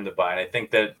right time to buy. And I think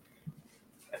that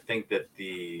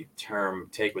the term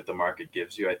take what the market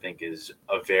gives you, I think, is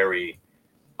a very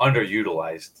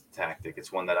underutilized tactic.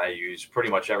 It's one that I use pretty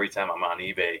much every time I'm on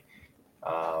eBay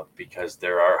because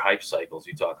there are hype cycles.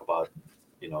 You talk about,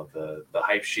 the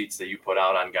hype sheets that you put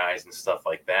out on guys and stuff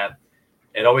like that.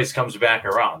 It always comes back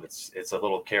around. It's a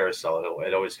little carousel.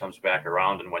 It always comes back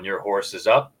around. And when your horse is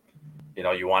up,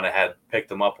 you want to have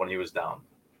picked him up when he was down.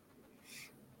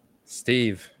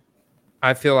 Steve,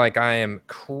 I feel like I am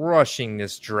crushing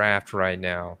this draft right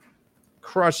now.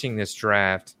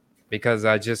 Because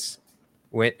I just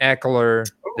went Eckler,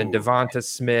 then Devonta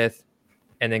Smith,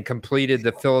 and then completed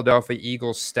the Philadelphia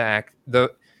Eagles stack.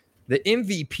 The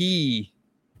MVP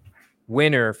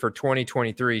winner for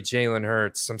 2023, Jalen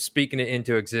Hurts. I'm speaking it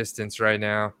into existence right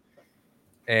now.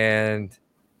 And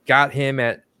got him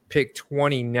at pick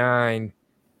 29.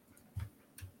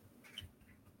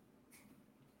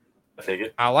 take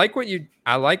it. I like what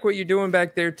you're doing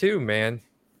back there too, man.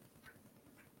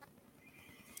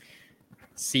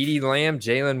 CeeDee Lamb,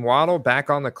 Jalen Waddle back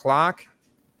on the clock.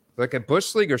 Look at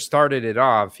Bushleager started it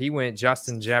off. He went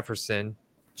Justin Jefferson,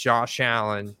 Josh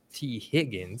Allen, T.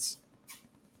 Higgins.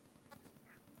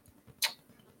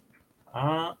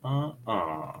 I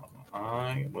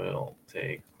will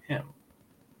take him.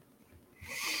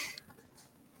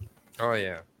 Oh,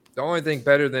 yeah. The only thing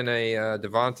better than a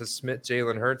Devonta Smith,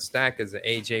 Jalen Hurts stack is an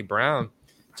A.J. Brown,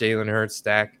 Jalen Hurts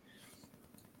stack.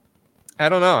 I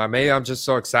don't know. Maybe I'm just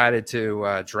so excited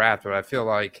to draft, but I feel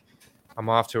like I'm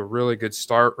off to a really good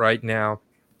start right now.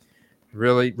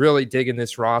 Really, really digging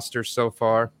this roster so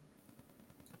far.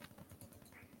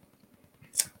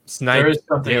 Sniping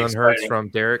Jalen Hurts from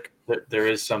Derek. There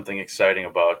is something exciting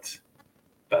about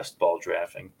best ball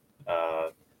drafting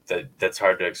that's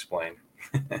hard to explain.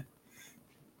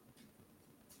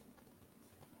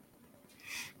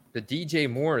 The DJ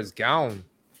Moore is gone.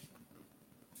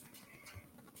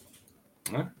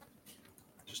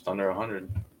 Just under 100.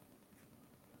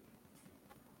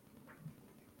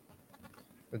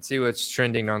 Let's see what's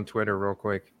trending on Twitter real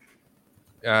quick.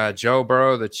 Joe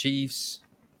Burrow, the Chiefs.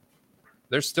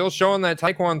 They're still showing that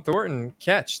Tyquan Thornton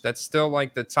catch. That's still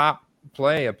like the top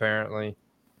play, apparently.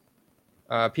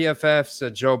 PFF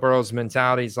said Joe Burrow's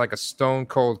mentality is like a stone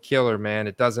cold killer, man.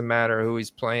 It doesn't matter who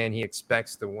he's playing. He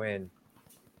expects to win.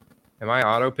 Am I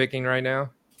auto picking right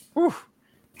now? Whew.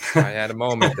 I had a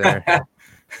moment there.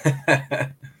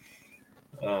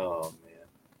 Oh man,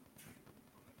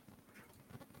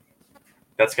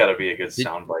 that's got to be a good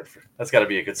soundbite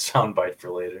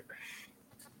for later.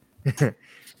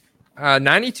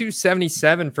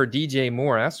 92.77 for DJ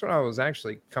Moore. That's what I was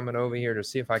actually coming over here to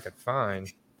see if I could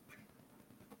find.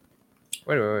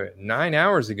 Wait. 9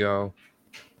 hours ago.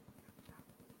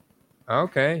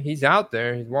 Okay, he's out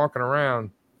there. He's walking around.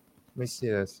 Let me see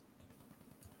this.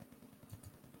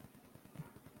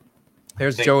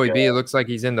 There's Joey B. It looks like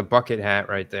he's in the bucket hat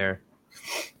right there.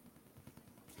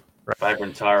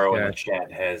 Vibrantaro in the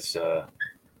chat has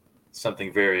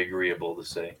something very agreeable to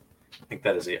say. I think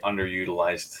that is an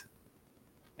underutilized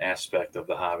aspect of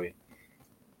the hobby.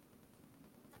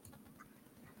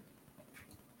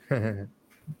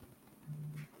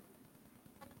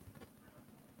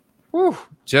 Whew,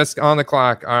 just on the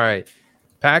clock. All right.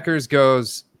 Packers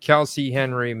goes Kelsey,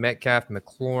 Henry, Metcalf,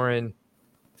 McLaurin.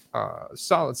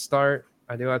 Solid start.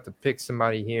 I do have to pick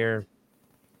somebody here.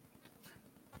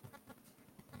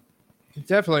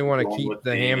 Definitely want to keep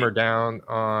the hammer down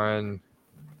on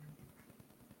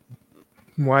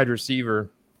wide receiver.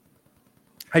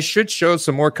 I should show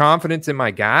some more confidence in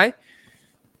my guy,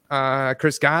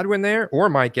 Chris Godwin there, or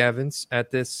Mike Evans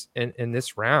at this in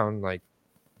this round, like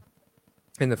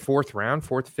in the fourth,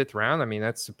 fifth round. I mean,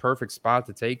 that's the perfect spot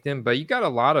to take them. But you got a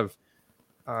lot of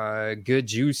good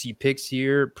juicy picks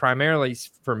here. Primarily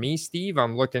for me, Steve,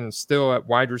 I'm looking still at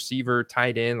wide receiver,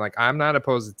 tight end. Like I'm not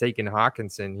opposed to taking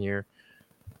Hawkinson here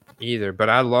either, but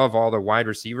I love all the wide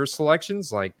receiver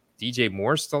selections. Like DJ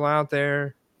Moore's still out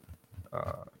there.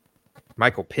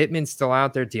 Michael Pittman's still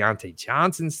out there. Deontay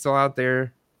Johnson's still out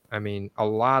there. I mean, a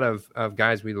lot of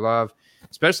guys we love,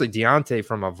 especially Deontay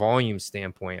from a volume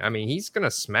standpoint. I mean, he's going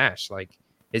to smash. Like,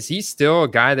 is he still a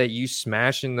guy that you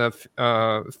smash in the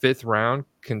fifth round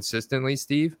consistently,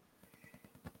 Steve?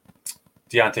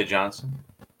 Deontay Johnson?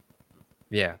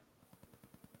 Yeah.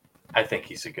 I think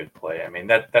he's a good play. I mean,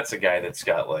 that's a guy that's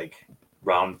got like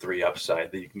round 3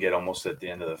 upside that you can get almost at the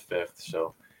end of the fifth.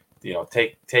 So, you know,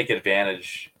 take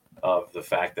advantage of the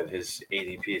fact that his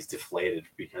ADP is deflated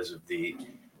because of the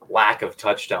lack of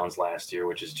touchdowns last year,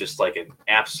 which is just like an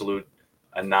absolute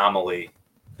anomaly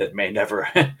that may never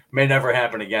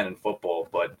happen again in football.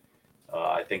 But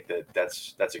I think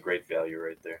that's a great value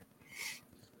right there.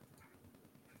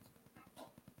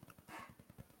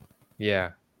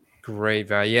 Yeah, great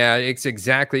value. Yeah, it's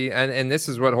exactly, and this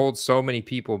is what holds so many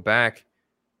people back.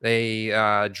 They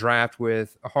draft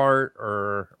with heart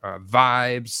or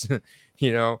vibes,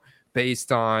 you know,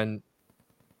 based on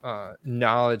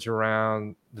knowledge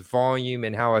around the volume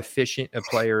and how efficient a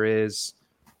player is.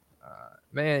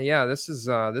 Man, yeah, this is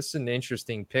an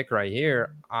interesting pick right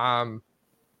here. I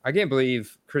can't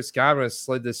believe Chris Godwin has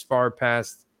slid this far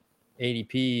past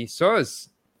ADP. So is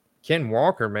Ken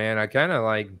Walker, man. I kind of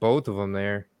like both of them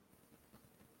there.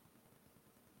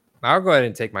 I'll go ahead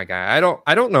and take my guy. I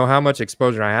don't know how much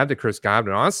exposure I have to Chris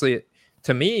Godwin. Honestly,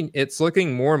 to me, it's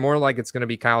looking more and more like it's going to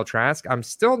be Kyle Trask. I'm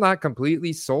still not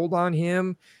completely sold on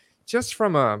him. Just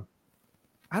from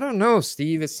I don't know,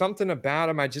 Steve. It's something about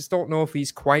him. I just don't know if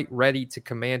he's quite ready to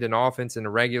command an offense in a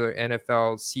regular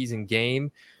NFL season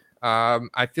game.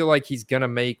 I feel like he's going to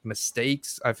make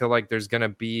mistakes. I feel like there's going to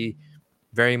be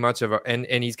very much of a,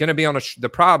 and he's going to be on the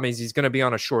problem is he's going to be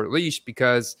on a short leash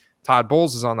because Todd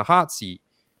Bowles is on the hot seat.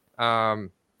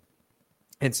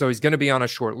 And so he's going to be on a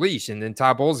short leash. And then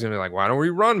Todd Bowles is going to be like, why don't we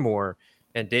run more?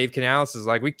 And Dave Canales is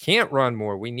like, we can't run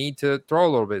more. We need to throw a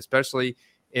little bit, especially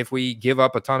if we give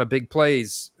up a ton of big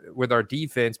plays with our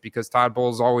defense, because Todd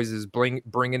Bowles always is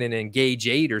bringing in engage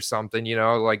 8 or something,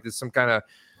 like there's some kind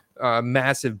of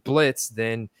massive blitz.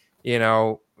 Then,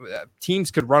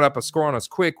 teams could run up a score on us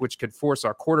quick, which could force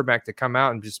our quarterback to come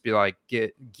out and just be like,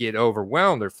 get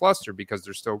overwhelmed or flustered because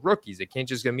they're still rookies. They can't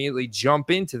just immediately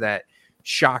jump into that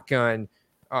shotgun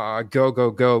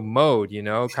go mode.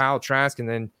 Kyle Trask and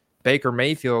then Baker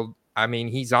Mayfield. I mean,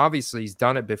 he's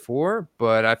done it before,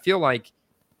 but I feel like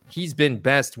he's been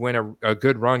best when a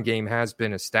good run game has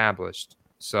been established.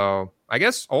 So I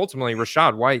guess ultimately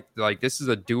Rachaad White, like this is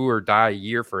a do or die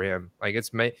year for him. Like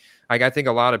I think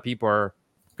a lot of people are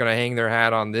going to hang their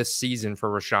hat on this season for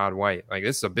Rachaad White. Like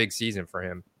this is a big season for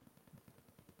him.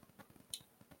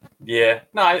 Yeah,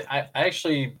 no, I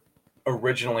actually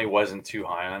originally wasn't too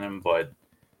high on him, but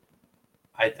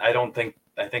I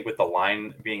think with the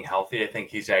line being healthy, I think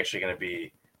he's actually going to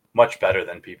be much better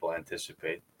than people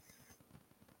anticipate.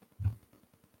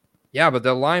 Yeah, but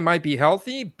the line might be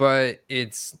healthy, but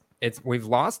it's we've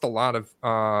lost a lot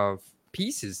of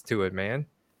pieces to it, man.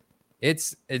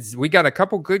 It's we got a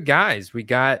couple good guys. We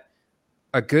got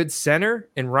a good center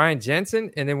in Ryan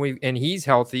Jensen, and then he's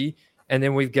healthy, and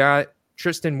then we've got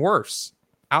Tristan Wirfs.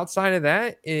 Outside of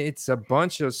that, it's a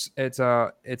bunch of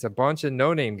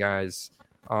no-name guys.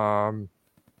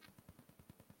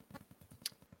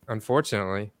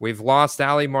 Unfortunately, we've lost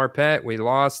Ali Marpet. We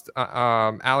lost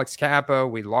Alex Kappa.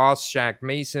 We lost Shaq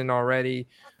Mason already.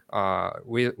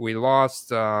 We lost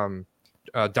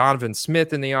Donovan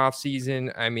Smith in the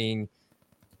offseason. I mean,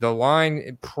 the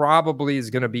line probably is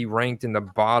going to be ranked in the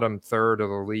bottom third of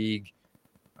the league.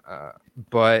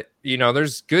 But,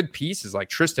 there's good pieces. Like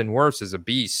Tristan Wirfs is a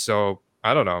beast. So,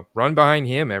 I don't know. Run behind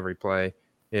him every play,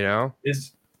 I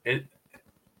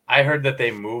heard that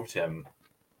they moved him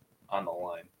on the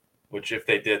line, which if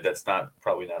they did, that's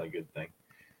probably not a good thing.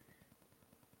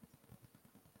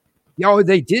 No,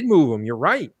 they did move him. You're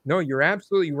right. No, you're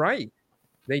absolutely right.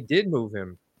 They did move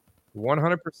him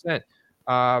 100%.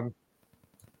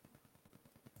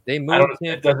 They moved him.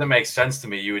 It doesn't make sense to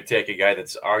me. You would take a guy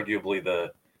that's arguably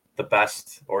the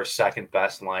best or second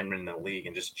best lineman in the league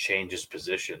and just change his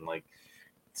position, like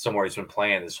somewhere he's been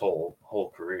playing his whole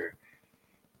career.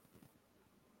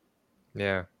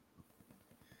 Yeah.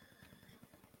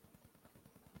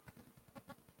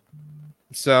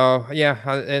 So yeah,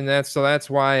 and that's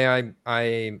why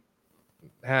I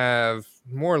have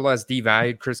more or less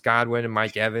devalued Chris Godwin and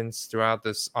Mike Evans throughout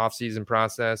this offseason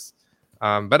process.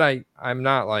 But I'm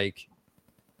not going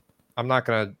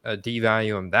to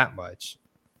devalue him that much.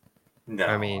 No,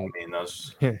 I mean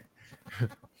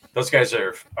those guys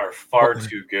are far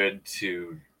too good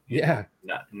to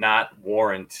not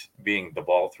warrant being the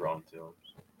ball thrown to them.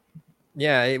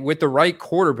 Yeah, with the right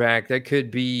quarterback, that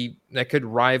could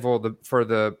rival for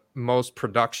the most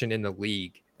production in the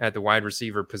league at the wide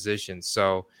receiver position.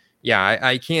 So yeah,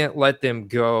 I can't let them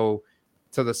go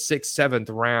to the 6th, 7th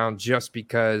round just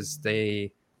because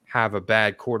they have a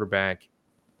bad quarterback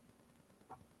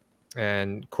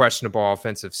and questionable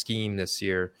offensive scheme this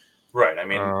year. Right. I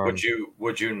mean, would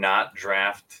you not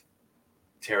draft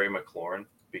Terry McLaurin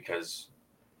because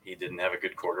he didn't have a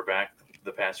good quarterback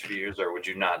the past few years, or would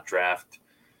you not draft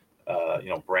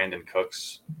Brandon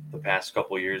Cooks the past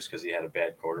couple of years because he had a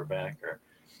bad quarterback? Or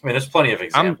there's plenty of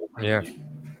examples. Exactly.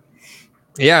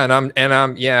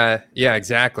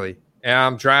 And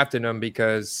I'm drafting him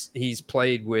because he's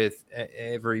played with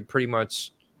pretty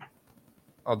much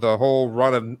the whole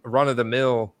run of the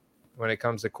mill when it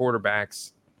comes to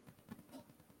quarterbacks.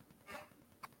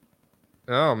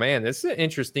 Oh man, this is an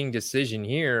interesting decision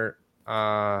here.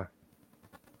 Dalvin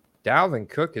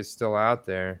Cook is still out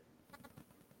there.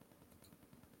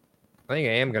 I think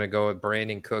I am going to go with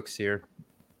Brandon Cooks here.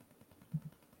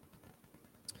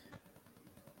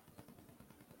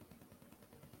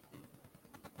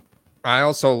 I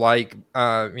also like,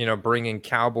 bringing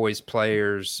Cowboys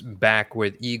players back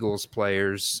with Eagles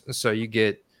players. So you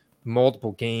get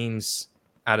multiple games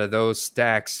out of those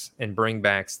stacks and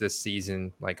bringbacks this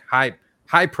season, like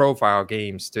high profile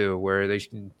games too, where they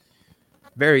should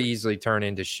very easily turn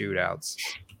into shootouts.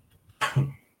 Oh,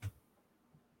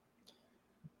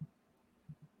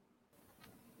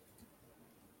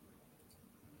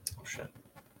 shit.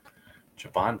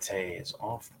 Javonte is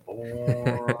off the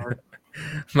board.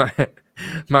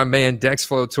 my man Dex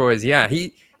Flow Toys. Yeah,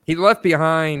 he left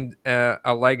behind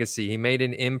a legacy. He made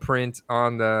an imprint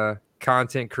on the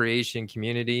content creation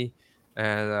community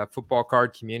and football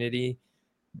card community.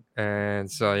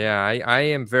 And so, yeah, I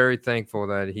am very thankful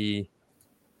that he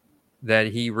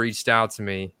reached out to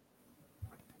me,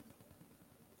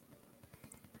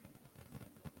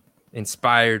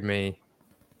 inspired me.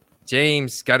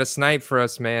 James got a snipe for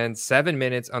us, man. 7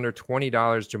 minutes under $20.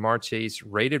 Jamar Chase,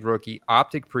 rated rookie,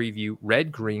 optic preview,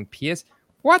 red, green, PS.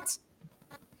 What?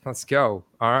 Let's go.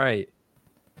 All right.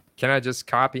 Can I just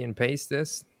copy and paste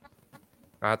this?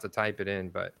 I have to type it in,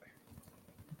 but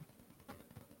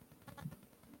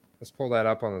let's pull that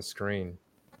up on the screen.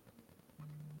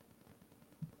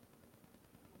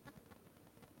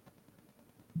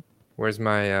 Where's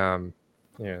my yeah,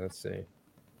 let's see.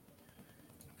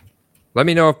 Let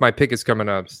me know if my pick is coming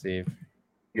up, Steve.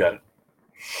 You got it.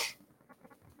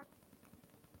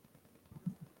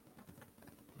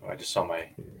 Oh, I just saw my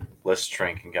list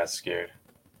shrink and got scared.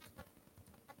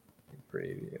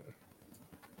 Preview.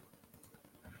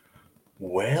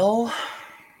 Well,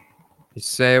 You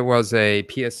say it was a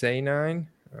PSA 9?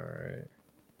 All right.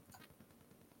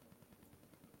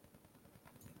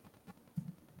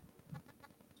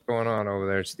 What's going on over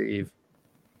there, Steve?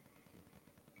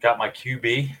 got my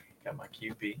QB.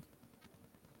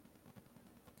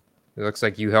 It looks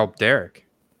like you helped Derek.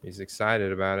 He's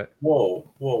excited about it.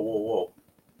 Whoa.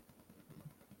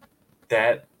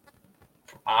 That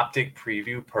optic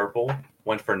preview purple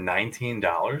went for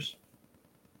 $19.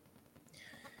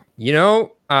 You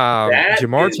know,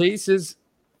 Jamar is- Chase is.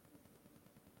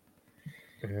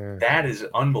 That is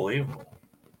unbelievable.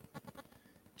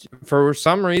 For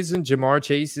some reason, Jamar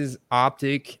Chase's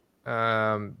optic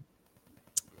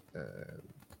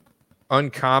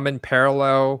uncommon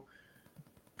parallel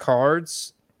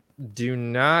cards do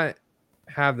not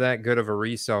have that good of a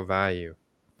resale value.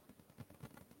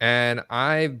 And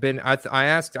I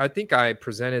think I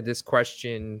presented this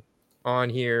question on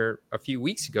here a few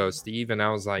weeks ago, Steve, and I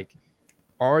was like,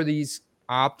 are these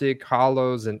optic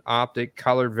hollows and optic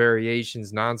colored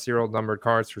variations, non-serial numbered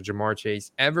cards for Jamar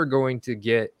Chase ever going to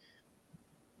get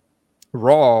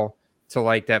raw to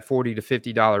like that $40 to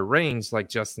 $50 range like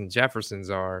Justin Jefferson's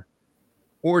are?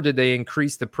 Or did they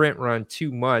increase the print run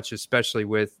too much, especially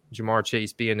with Jamar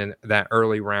Chase being in that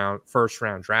first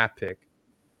round draft pick,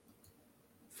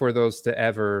 for those to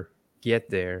ever get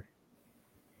there?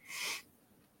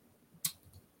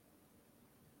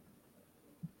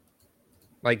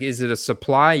 Like, is it a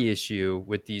supply issue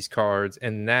with these cards,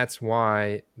 and that's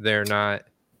why they're not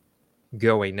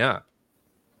going up?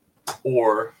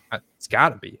 Or It's got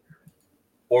to be.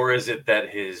 Or is it that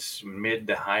his mid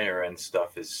to higher end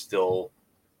stuff is still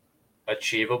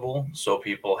achievable, so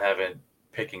people haven't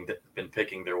been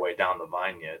picking their way down the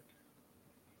vine yet?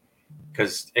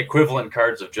 Because equivalent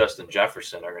cards of Justin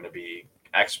Jefferson are going to be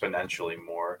exponentially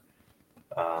more.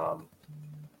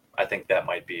 I think that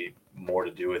might be more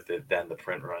to do with it than the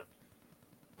print run.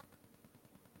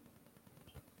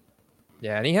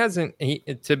 Yeah, and he hasn't.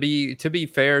 To be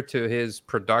fair to his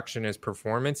production, his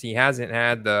performance, he hasn't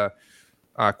had the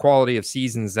quality of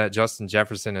seasons that Justin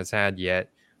Jefferson has had yet.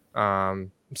 But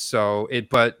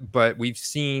we've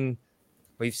seen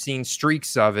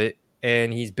streaks of it,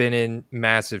 and he's been in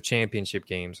massive championship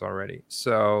games already.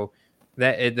 So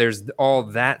there's all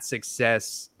that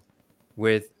success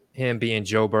with him being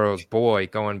Joe Burrow's boy,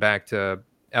 going back to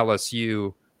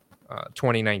LSU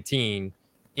 2019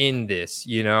 in this,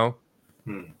 you know.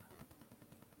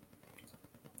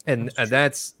 And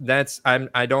that's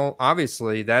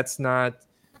obviously that's not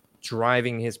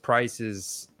driving his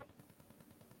prices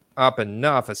up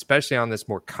enough, especially on this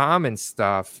more common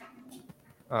stuff,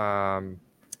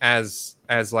 as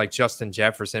like Justin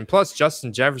Jefferson. Plus,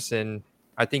 Justin Jefferson,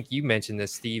 I think you mentioned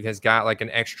this, Steve, has got like an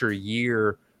extra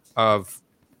year of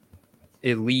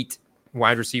elite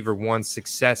wide receiver one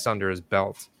success under his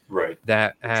belt. Right.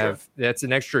 That's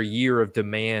an extra year of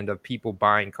demand of people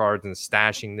buying cards and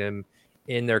stashing them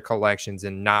in their collections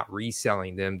and not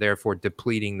reselling them, therefore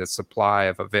depleting the supply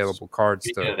of available cards.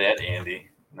 Speaking of that, Andy,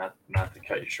 not to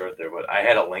cut you short there, but I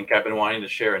had a link I've been wanting to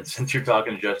share, and since you're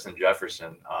talking to Justin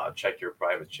Jefferson, check your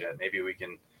private chat. Maybe we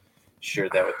can share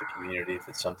that with the community if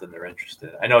it's something they're interested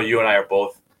in. I know you and I are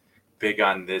both big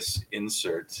on this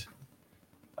insert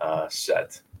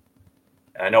set,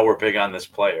 and I know we're big on this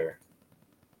player.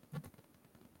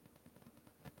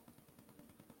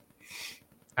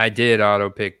 I did auto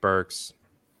pick Burks.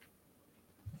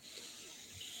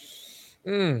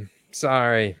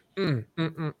 Sorry.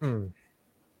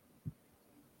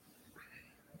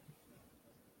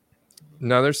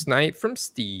 Another snipe from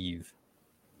Steve.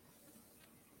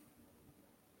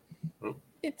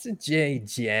 It's a J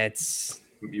Jets.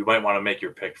 You might want to make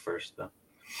your pick first, though.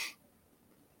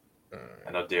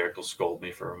 I know Derek will scold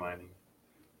me for reminding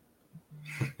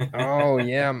you. Oh,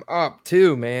 yeah, I'm up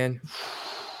too, man.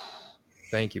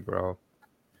 Thank you, bro.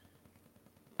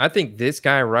 I think this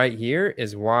guy right here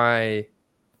is why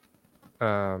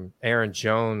Aaron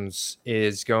Jones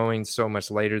is going so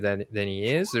much later than he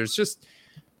is. There's just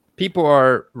people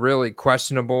are really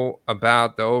questionable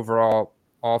about the overall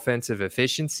offensive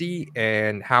efficiency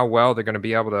and how well they're going to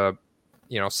be able to,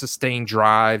 sustain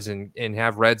drives and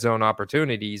have red zone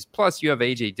opportunities. Plus, you have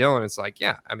AJ Dillon. It's like,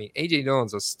 yeah, I mean, AJ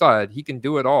Dillon's a stud. He can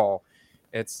do it all.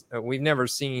 It's we've never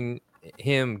seen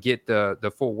him get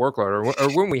the full workload, or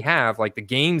when we have, like, the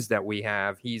games that we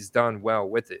have, he's done well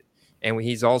with it. And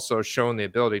he's also shown the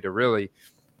ability to really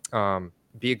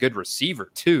be a good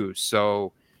receiver too.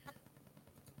 So,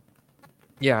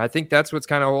 yeah, I think that's what's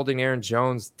kind of holding Aaron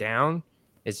Jones down.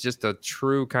 It's just a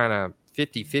true kind of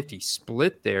 50-50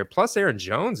 split there. Plus, Aaron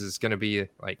Jones is going to be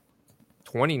like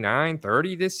 29,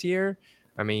 30 this year.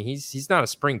 I mean, he's not a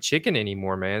spring chicken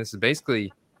anymore, man. This is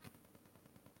basically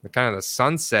the kind of the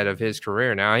sunset of his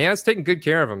career now. He has taken good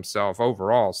care of himself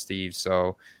overall, Steve.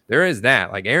 So there is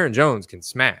that. Like, Aaron Jones can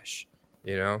smash,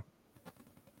 The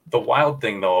wild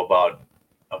thing, though,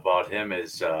 about him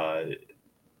is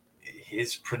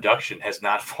his production has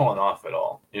not fallen off at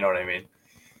all. You know what I mean?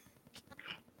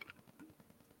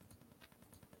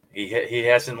 He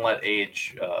hasn't let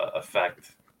age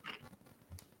affect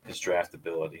his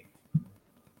draftability.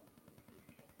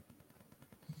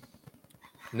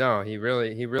 No, he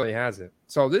really hasn't.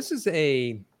 So this is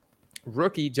a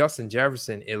rookie Justin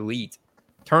Jefferson elite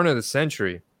turn of the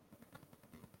century.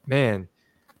 Man,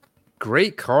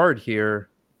 great card here.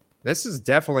 This is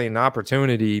definitely an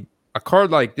opportunity. A card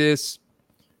like this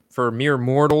for mere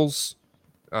mortals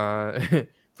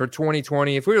for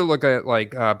 2020. If we were to look at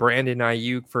like Brandon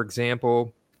Ayuk, for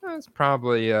example, that's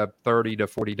probably a $30 to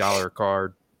 $40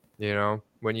 card.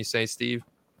 When you say, Steve?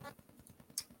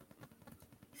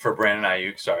 For Brandon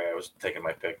Ayuk, sorry, I was taking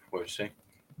my pick. What did you say?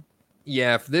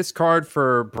 Yeah, for this card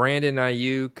for Brandon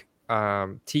Ayuk,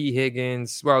 T.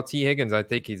 Higgins. Well, T. Higgins, I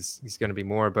think he's going to be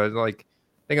more, but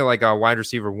think of like a wide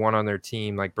receiver one on their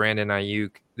team, like Brandon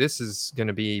Ayuk. This is going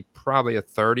to be probably a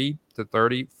 $30 to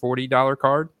 $40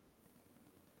 card.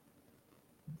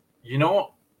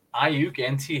 Ayuk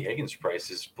and T. Higgins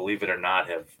prices, believe it or not,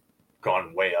 have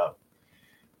gone way up.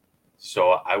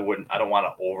 So I don't want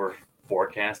to over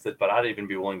forecast it, but I'd even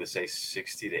be willing to say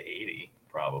 60 to 80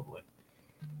 probably.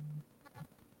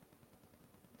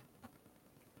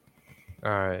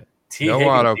 All right. No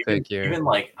Higgins, auto pick here. Even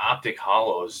like optic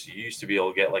hollows, you used to be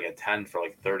able to get like a 10 for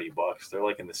like $30. They're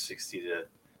like in the 60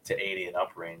 to 80 and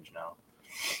up range now.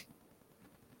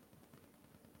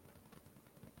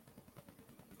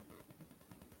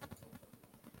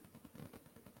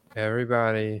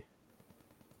 Everybody.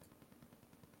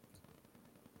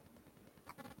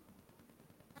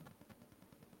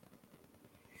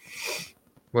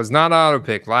 Was not auto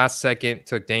pick. Last second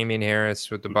took Damian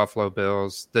Harris with the Buffalo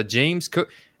Bills. The James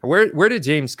Cook. Where did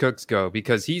James Cooks go?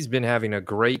 Because he's been having a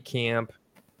great camp.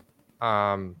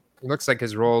 Looks like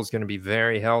his role is going to be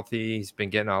very healthy. He's been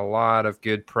getting a lot of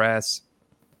good press.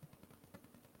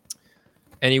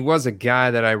 And he was a guy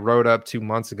that I wrote up 2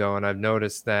 months ago, and I've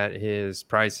noticed that his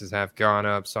prices have gone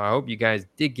up. So I hope you guys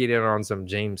did get in on some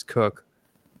James Cook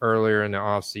earlier in the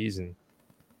offseason.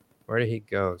 Where did he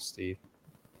go, Steve?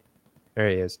 There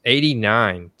he is,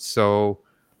 89. So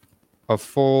a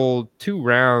full 2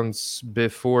 rounds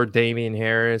before Damian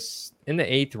Harris in the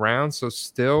 8th round. So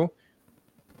still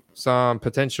some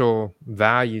potential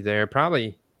value there.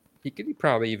 He could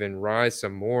probably even rise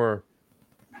some more.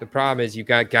 The problem is you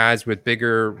got guys with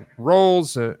bigger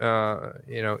roles,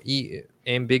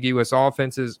 ambiguous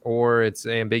offenses, or it's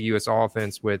ambiguous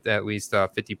offense with at least a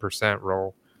 50%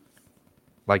 role,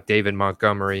 like David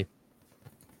Montgomery.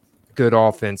 Good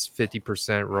offense,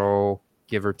 50% role,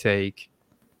 give or take.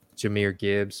 Jahmyr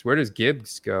Gibbs. Where does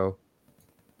Gibbs go?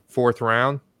 4th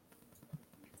round?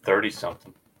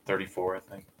 30-something. 34, I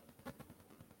think.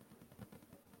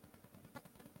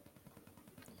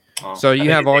 So you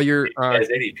have all your... his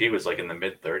ADP was like in the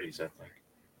mid-30s, I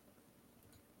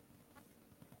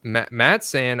think. Matt's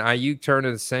saying Ayuk turn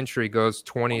of the century goes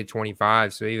 20 to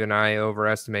 25, so even I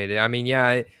overestimated. I mean, yeah,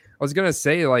 I was going to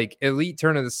say, like, elite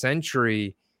turn of the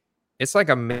century, it's like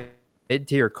a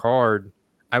mid-tier card.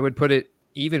 I would put it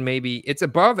even maybe... It's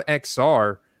above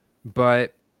XR,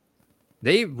 but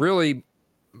they really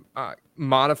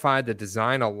modified the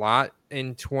design a lot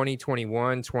in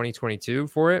 2021, 2022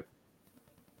 for it.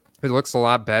 It looks a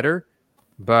lot better,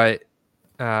 but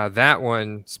that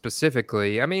one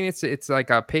specifically. I mean, it's like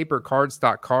a paper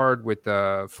cardstock card with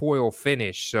a foil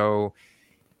finish, so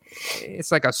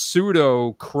it's like a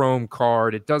pseudo chrome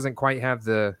card. It doesn't quite have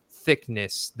the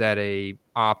thickness that a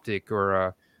optic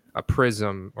or a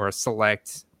prism or a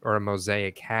select or a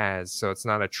mosaic has. So it's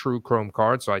not a true chrome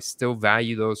card. So I still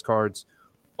value those cards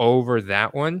over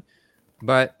that one.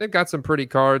 But they've got some pretty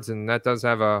cards, and that does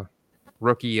have a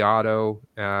rookie auto.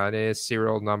 It is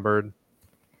serial numbered.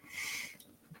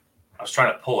 I was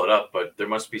trying to pull it up, but there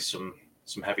must be some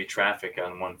heavy traffic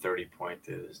on 130 point.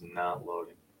 It is not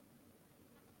loading.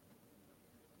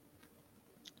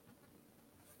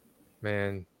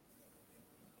 Man,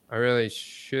 I really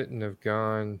shouldn't have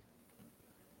gone.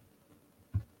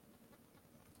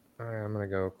 All right, I'm going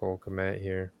to go Cole Kmet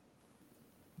here.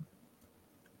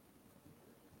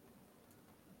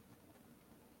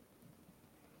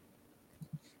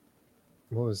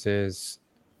 What was his?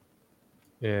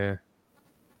 Yeah.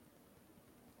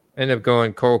 End up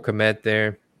going Cole Kmet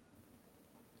there.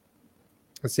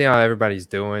 Let's see how everybody's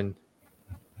doing.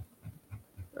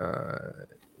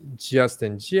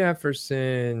 Justin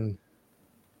Jefferson,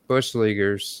 Bush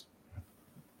Leaguers,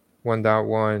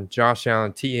 1.1, Josh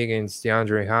Allen, T. Higgins,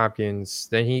 DeAndre Hopkins.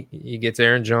 Then he gets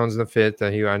Aaron Jones in the fifth.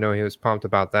 I know he was pumped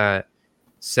about that.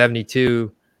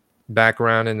 72, back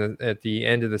around at the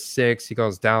end of the sixth. He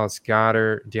goes Dallas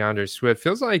Goedert, DeAndre Swift.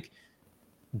 Feels like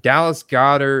Dallas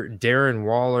Goedert, Darren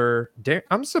Waller.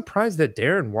 I'm surprised that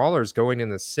Darren Waller is going in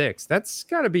the sixth. That's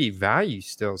got to be value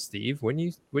still, Steve.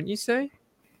 Wouldn't you say?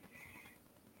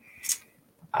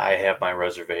 I have my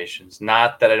reservations.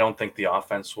 Not that I don't think the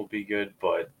offense will be good,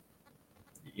 but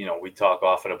we talk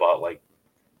often about like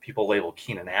people label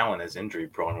Keenan Allen as injury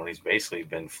prone when he's basically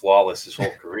been flawless his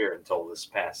whole career until this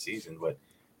past season. But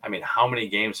I mean, how many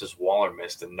games has Waller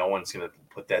missed, and no one's going to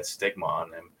put that stigma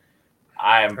on him?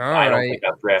 I don't think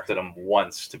I've drafted him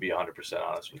once, to be 100%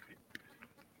 honest with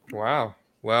you. Wow.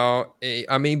 Well,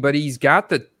 I mean, but he's got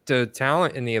the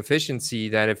talent and the efficiency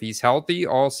that if he's healthy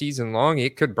all season long,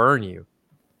 it could burn you.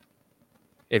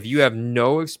 If you have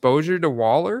no exposure to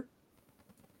Waller,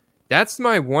 that's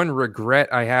my one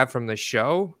regret I have from the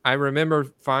show. I remember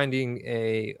finding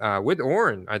with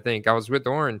Oren, I think. I was with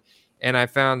Oren, and I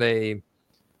found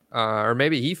or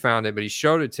maybe he found it, but he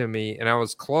showed it to me, and I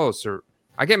was close. Or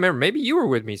I can't remember. Maybe you were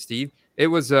with me, Steve. It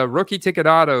was a rookie ticket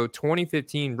auto,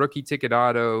 2015 rookie ticket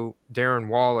auto, Darren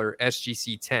Waller,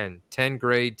 SGC 10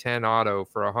 grade, 10 auto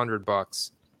for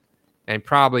 $100, and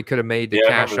probably could have made the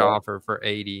cash offer for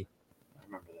 80.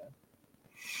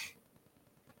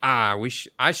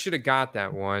 I should have got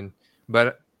that one,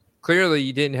 but clearly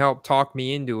you didn't help talk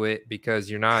me into it because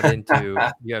you're not you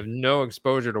have no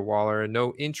exposure to Waller and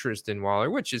no interest in Waller,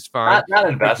 which is fine.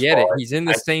 I get it. He's in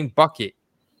the same bucket.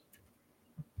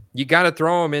 You got to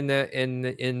throw him in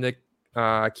the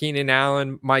Keenan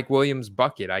Allen, Mike Williams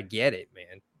bucket. I get it,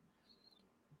 man.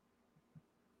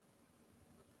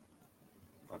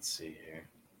 Let's see here.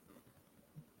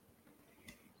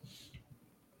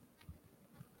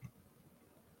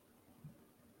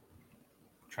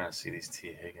 Trying to see these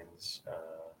T. Higgins.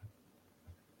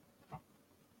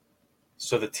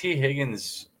 So the T.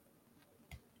 Higgins,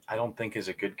 I don't think is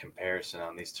a good comparison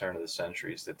on these turn of the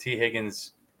centuries. The T.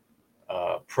 Higgins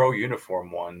pro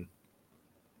uniform one,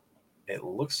 it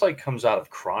looks like comes out of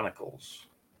Chronicles,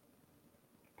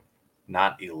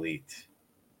 not Elite.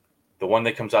 The one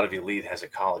that comes out of Elite has a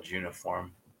college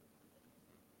uniform.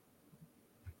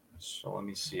 So let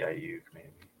me see Ayuk maybe.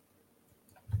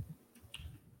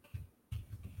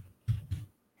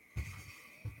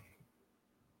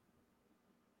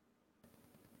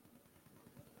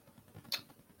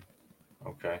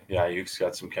 Okay. Yeah, Ayuk's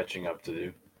got some catching up to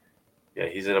do. Yeah,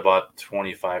 he's at about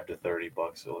 $25 to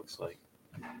 $30, it looks like.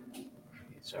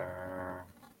 These are...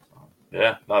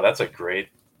 Yeah, no, that's a great...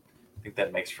 I think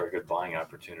that makes for a good buying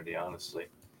opportunity, honestly.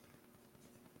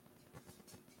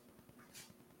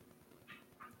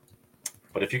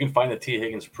 But if you can find the T.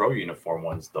 Higgins Pro uniform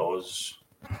ones, those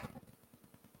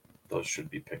should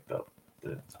be picked up.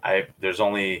 There's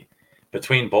only...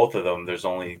 Between both of them, there's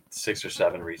only 6 or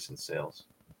 7 recent sales.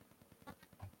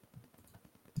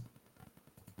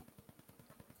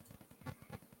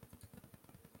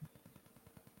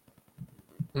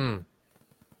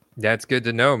 That's good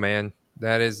to know, man.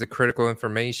 That is the critical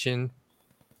information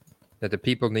that the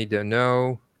people need to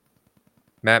know.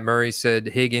 Matt Murray said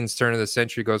Higgins' turn of the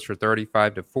century goes for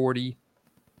 35 to 40.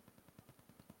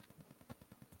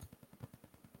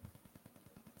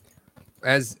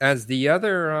 As the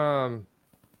other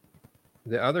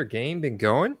game been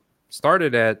going?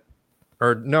 Started at,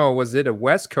 or no, was it a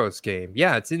West Coast game?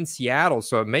 Yeah, it's in Seattle,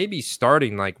 so it may be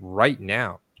starting like right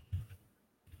now.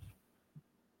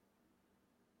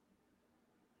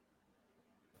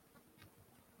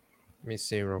 Let me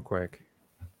see real quick.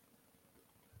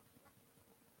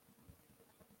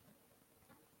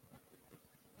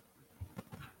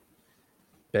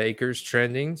 Baker's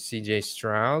trending. CJ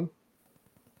Stroud.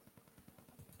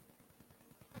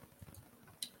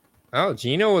 Oh,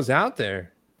 Gino was out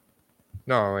there.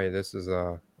 No, wait, this is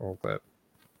a old clip.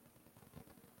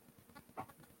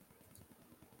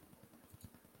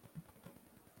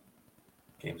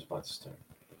 Game's about to start.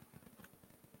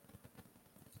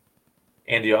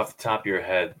 Andy, off the top of your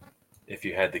head, if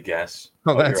you had to guess.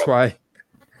 Oh, that's why.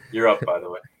 You're up, by the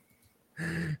way.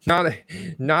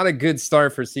 Not a good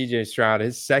start for CJ Stroud.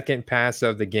 His second pass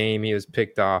of the game, he was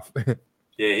picked off.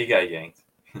 Yeah, he got yanked.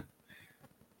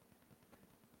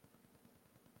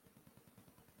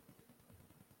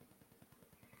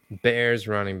 Bears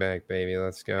running back, baby.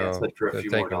 Let's go. Yeah, it's like for a They're few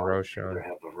taking more dollars, Roshan. they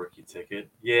have a rookie ticket.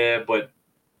 Yeah, but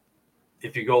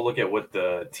if you go look at what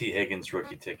the T. Higgins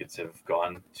rookie tickets have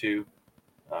gone to,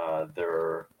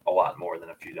 they're a lot more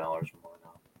than a few dollars more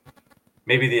now.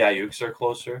 Maybe the Ayuks are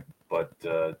closer, but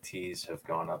T's have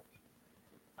gone up.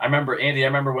 I remember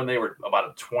when they were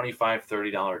about a $25,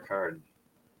 $30 card.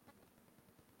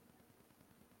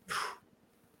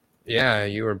 Yeah,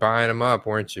 you were buying them up,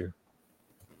 weren't you?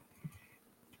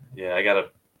 Yeah, I got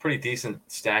a pretty decent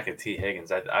stack of T.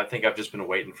 Higgins. I think I've just been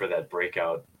waiting for that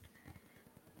breakout.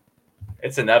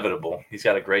 It's inevitable. He's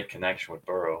got a great connection with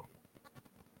Burrow.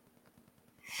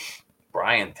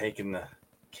 Brian taking the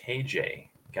KJ,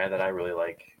 guy that I really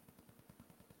like.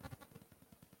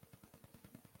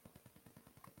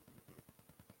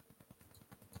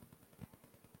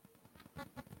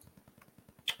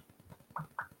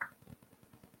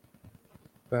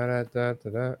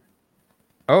 Ba-da-da-da-da.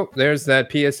 Oh, there's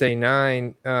that PSA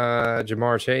 9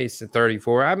 Jamar Chase at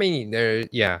 34. I mean,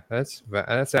 that's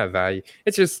that value.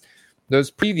 It's just those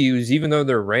previews, even though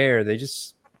they're rare,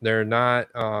 they're not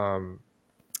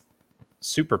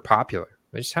super popular.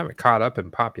 They just haven't caught up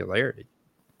in popularity.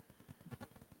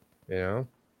 You know?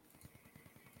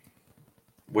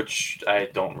 Which I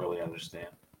don't really understand.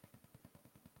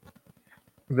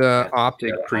 The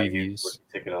optic previews.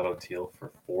 Ticket auto teal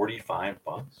for $45.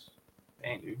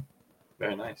 Dang, dude.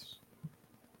 Very nice.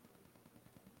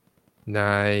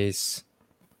 Nice.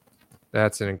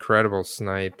 That's an incredible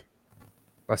snipe.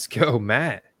 Let's go,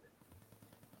 Matt.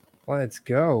 Let's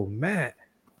go, Matt.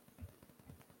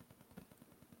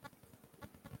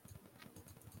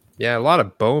 Yeah, a lot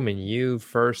of Bowman U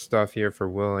first stuff here for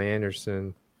Will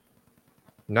Anderson.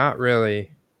 Not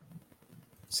really.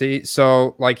 See,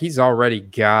 so like he's already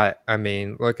got, I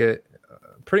mean, look at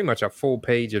pretty much a full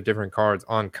page of different cards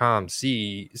on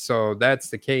ComC. So that's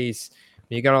the case.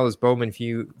 You got all this Bowman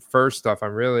View first stuff. I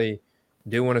really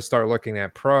do want to start looking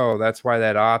at pro. That's why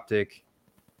that optic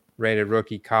rated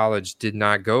rookie college did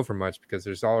not go for much, because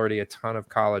there's already a ton of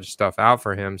college stuff out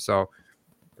for him. So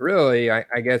really,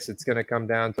 I guess it's going to come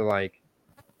down to like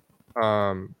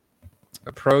a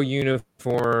pro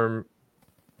uniform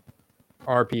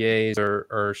RPAs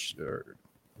or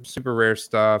super rare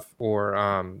stuff, or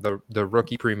the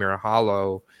rookie premier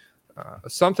hollow,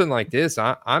 something like this.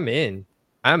 I'm in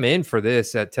for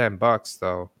this at $10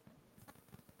 though.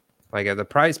 Like at the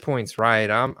price point's right,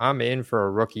 I'm in for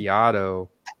a rookie auto.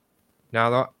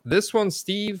 Now this one,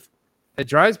 Steve, it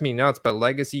drives me nuts, but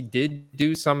Legacy did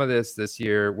do some of this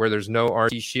year where there's no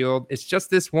RC shield. It's just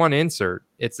this one insert.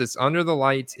 It's this under the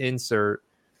lights insert,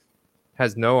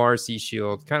 has no RC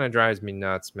shield. Kind of drives me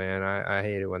nuts, man. I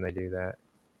hate it when they do that.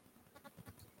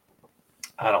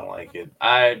 I don't like it.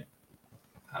 I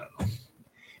don't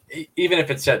know. Even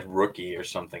if it said rookie or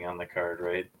something on the card,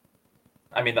 right?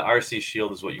 I mean, the RC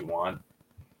shield is what you want,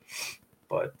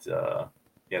 but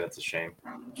yeah, that's a shame.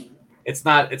 It's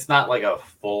not like a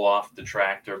full off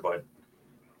detractor, but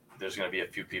there's going to be a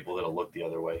few people that'll look the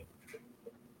other way.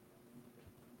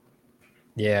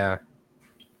 Yeah.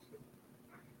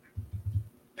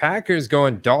 Packers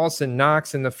going Dawson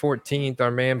Knox in the 14th.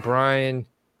 Our man Brian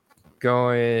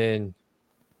going.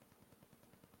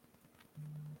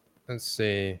 Let's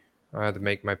see. I had to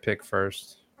make my pick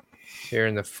first. Here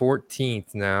in the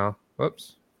 14th now.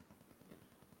 Whoops.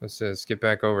 Let's get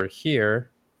back over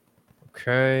here.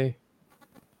 Okay.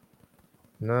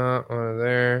 Not one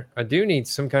there. I do need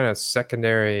some kind of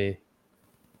secondary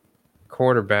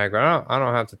quarterback, but I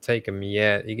don't have to take him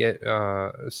yet. You get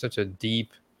such a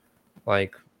deep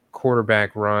like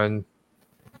quarterback run.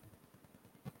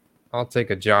 I'll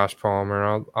take a Josh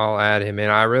Palmer. I'll add him in.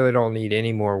 I really don't need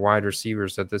any more wide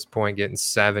receivers at this point. Getting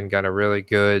 7, got a really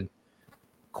good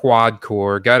quad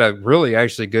core, got a really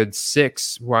actually good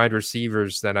 6 wide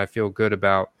receivers that I feel good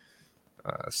about.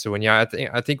 So when I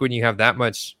think when you have that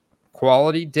much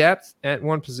quality depth at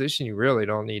one position, you really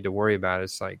don't need to worry about it.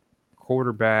 It's like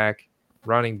quarterback,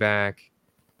 running back,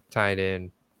 tight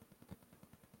end.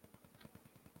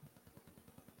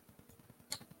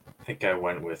 I think I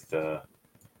went with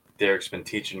Derek's been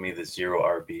teaching me the 0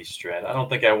 RB strat. I don't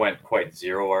think I went quite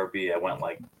 0 RB. I went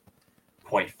like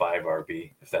 0.5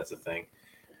 RB, if that's a thing.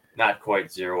 Not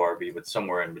quite 0 RB, but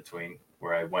somewhere in between,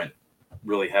 where I went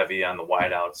really heavy on the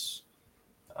wideouts,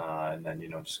 and then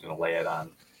just going to lay it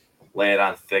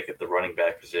on thick at the running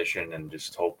back position, and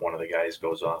just hope one of the guys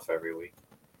goes off every week.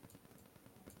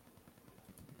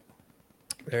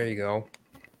 There you go.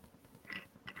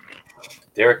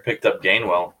 Derek picked up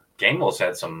Gainwell. Gainwell's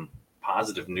had some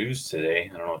positive news today.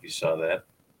 I don't know if you saw that.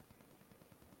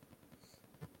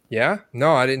 Yeah,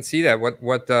 no, I didn't see that. What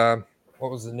was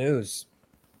the news?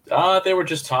 They were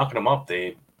just talking him up.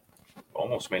 They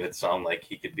almost made it sound like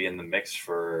he could be in the mix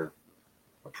for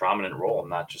a prominent role,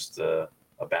 not just a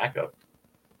backup.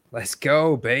 Let's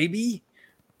go, baby.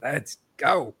 Let's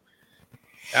go.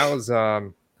 That was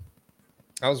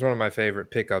one of my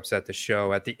favorite pickups at the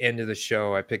show. At the end of the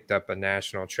show, I picked up a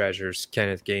National Treasures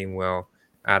Kenneth Gainwell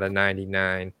out of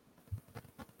 99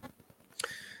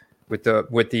 with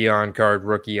the on-card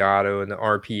rookie auto and the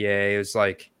RPA. It was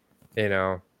like,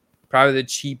 probably the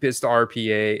cheapest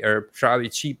RPA, or probably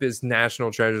cheapest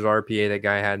National Treasures RPA that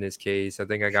guy had in his case. I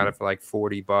think I got it for like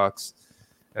 $40,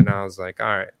 and I was like, all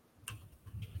right.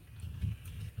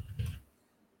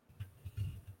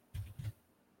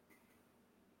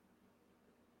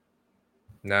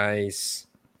 Nice.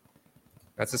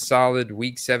 That's a solid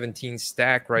week 17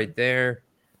 stack right there.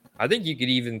 I think you could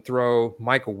even throw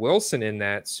Michael Wilson in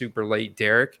that super late,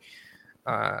 Derek,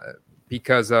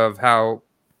 because of how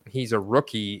he's a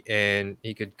rookie and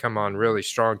he could come on really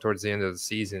strong towards the end of the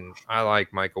season. I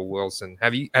like Michael Wilson.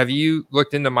 Have you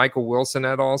looked into Michael Wilson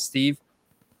at all, Steve?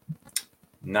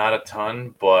 Not a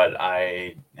ton, but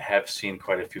I have seen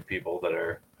quite a few people that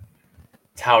are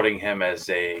touting him as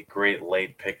a great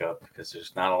late pickup because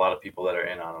there's not a lot of people that are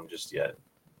in on him just yet.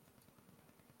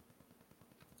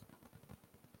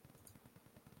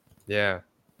 Yeah.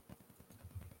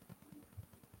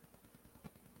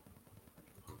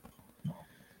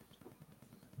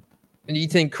 And do you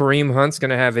think Kareem Hunt's going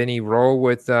to have any role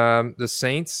with the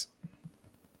Saints?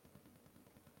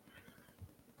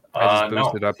 I just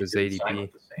boosted up his ADP.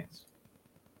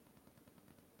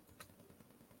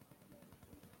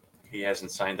 He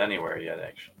hasn't signed anywhere yet,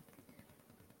 actually.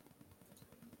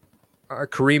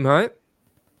 Kareem Hunt?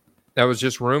 That was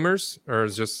just rumors, or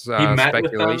is just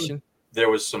speculation? There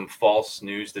was some false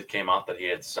news that came out that he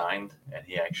had signed, and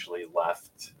he actually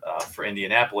left for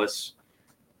Indianapolis,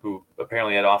 who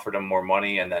apparently had offered him more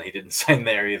money, and then he didn't sign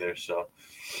there either. So,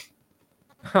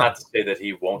 not to say that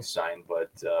he won't sign,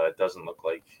 but it doesn't look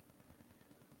like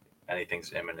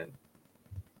anything's imminent.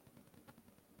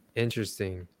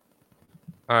 Interesting.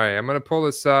 All right, I'm going to pull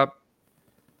this up.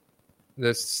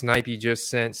 This snipe you just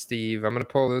sent, Steve. I'm going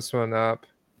to pull this one up,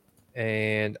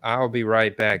 and I'll be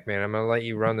right back, man. I'm going to let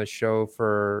you run the show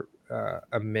for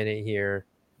a minute here,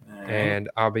 and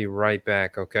I'll be right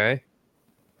back, okay?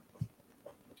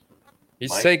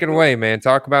 He's taking away, man.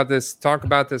 Talk about this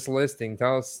listing.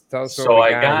 Tell us what we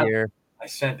got here. I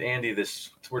sent Andy this.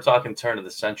 We're talking turn of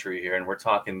the century here, and we're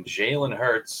talking Jalen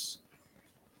Hurts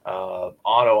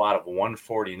auto out of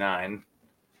 149.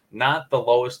 Not the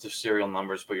lowest of serial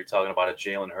numbers, but you're talking about a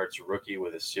Jalen Hurts rookie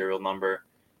with a serial number,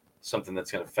 something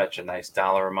that's going to fetch a nice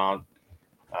dollar amount.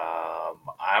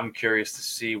 I'm curious to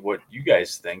see what you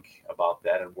guys think about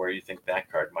that and where you think that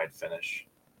card might finish.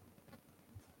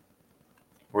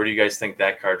 Where do you guys think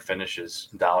that card finishes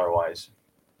dollar-wise?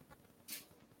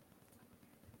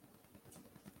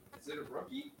 Is it a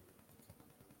rookie?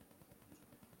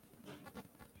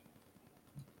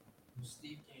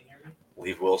 Steve, can you hear me?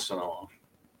 Leave Wilson alone.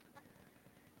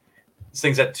 This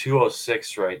thing's at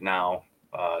 206 right now.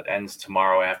 It ends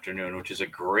tomorrow afternoon, which is a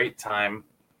great time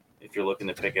if you're looking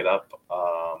to pick it up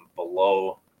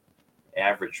below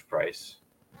average price,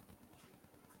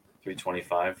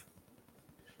 $325.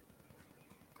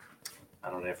 I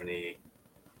don't have any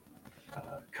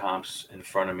comps in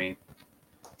front of me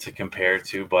to compare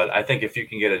to, but I think if you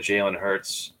can get a Jalen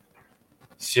Hurts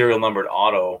serial numbered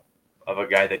auto of a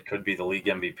guy that could be the league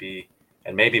MVP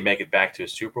and maybe make it back to a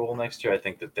Super Bowl next year, I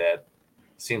think that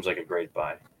seems like a great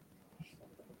buy.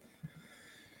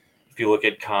 If you look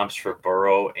at comps for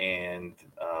Burrow and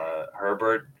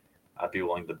Herbert, I'd be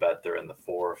willing to bet they're in the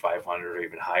 400 or 500 or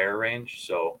even higher range.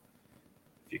 So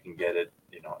if you can get it,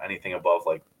 anything above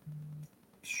like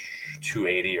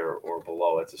 280 or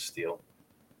below, it's a steal.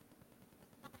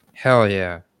 Hell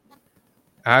yeah.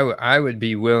 I would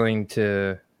be willing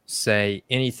to say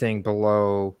anything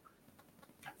below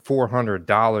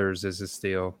 $400 is a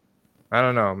steal. I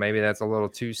don't know. Maybe that's a little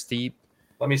too steep.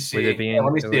 Let me With see. it being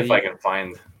Let me see if I can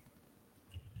find.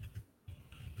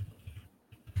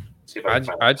 See if I can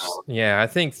find I an just, account. yeah, I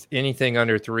think anything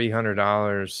under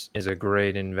 $300 is a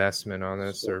great investment on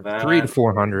this, So or that 300 to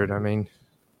 400. I mean,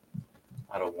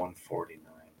 out of 149.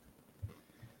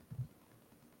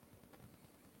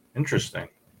 Interesting.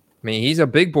 he's a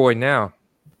big boy now.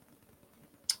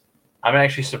 I'm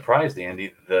actually surprised,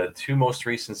 Andy. The two most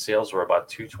recent sales were about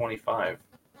 225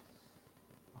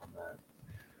 on that.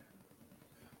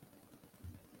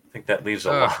 I think that leaves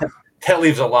a lot. That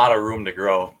leaves a lot of room to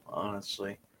grow,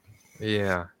 honestly.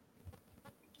 Yeah.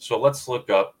 So let's look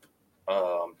up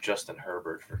Justin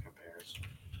Herbert for comparison.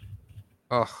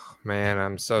 Oh man,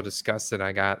 I'm so disgusted.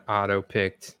 I got auto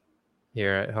picked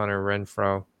here at Hunter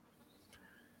Renfro.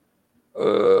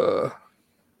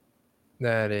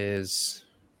 That is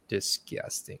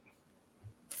disgusting.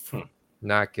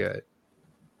 Not good.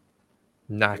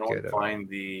 Not good at all. Find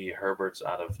the Herberts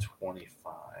out of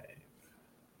 25.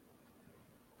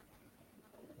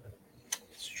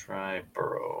 Let's try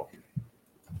Burrow.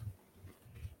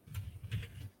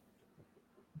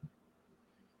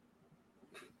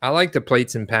 I like the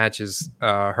plates and patches,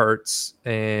 Hertz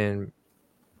and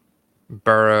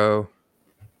Burrow.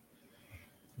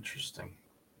 Interesting.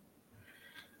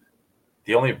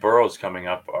 The only Burrows coming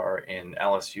up are in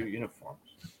LSU uniforms.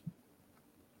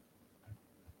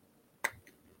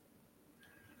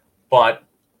 But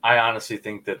I honestly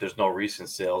think that there's no recent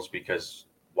sales because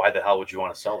why the hell would you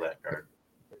want to sell that card?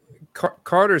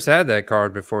 Carter's had that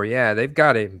card before. Yeah, they've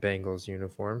got it in Bengals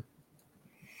uniform.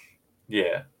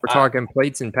 Yeah. We're talking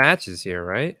plates and patches here,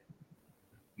 right?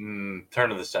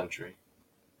 Turn of the century.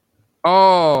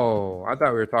 Oh, I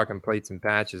thought we were talking plates and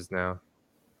patches now.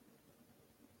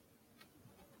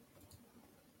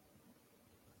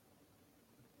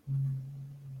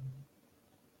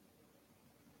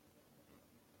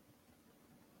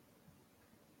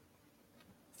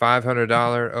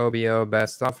 $500 OBO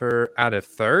best offer out of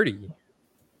 30.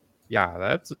 Yeah,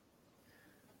 that's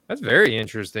very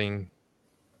interesting.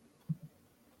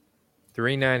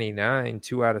 $399,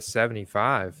 2 out of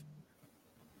 75.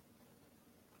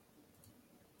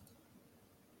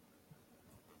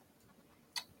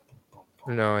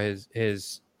 No,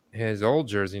 his old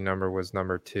jersey number was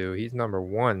number 2. He's number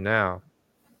 1 now.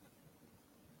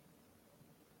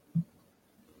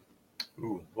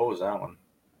 Ooh, what was that one?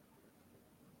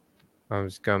 I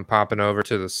was popping over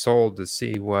to the sold to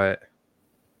see what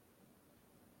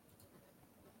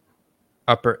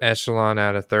upper echelon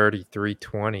out of 30,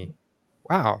 320.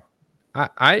 Wow.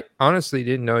 I honestly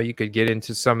didn't know you could get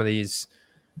into some of these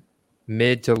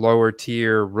mid to lower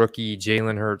tier rookie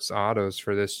Jalen Hurts autos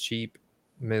for this cheap.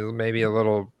 Maybe a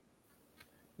little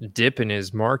dip in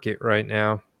his market right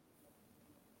now.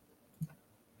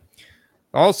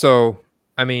 Also,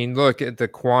 I mean, look at the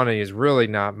quantity is really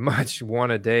not much,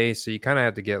 one a day, so you kind of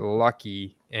have to get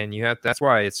lucky, and that's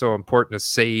why it's so important to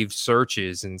save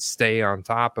searches and stay on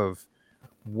top of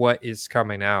what is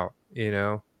coming out,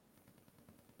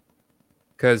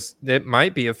 because it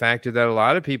might be a factor that a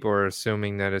lot of people are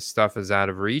assuming that his stuff is out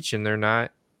of reach, and they're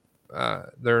not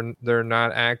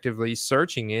actively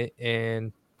searching it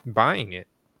and buying it.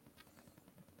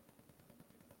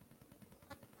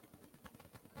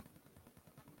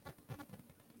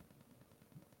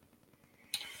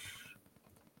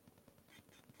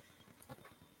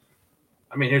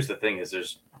 I mean, here's the thing: is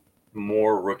there's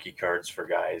more rookie cards for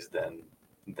guys than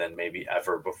maybe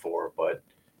ever before. But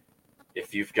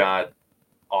if you've got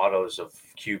autos of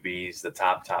QBs, the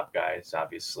top guys,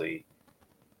 obviously,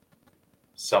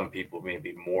 some people may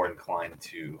be more inclined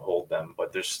to hold them.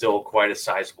 But there's still quite a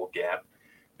sizable gap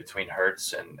between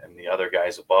Hurts and the other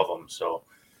guys above him. So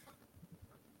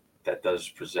that does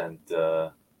present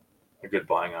a good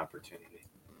buying opportunity.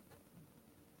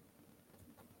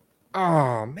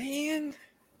 Oh man,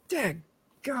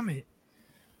 dadgummit!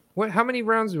 What? How many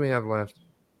rounds do we have left?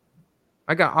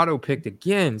 I got auto picked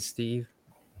again, Steve.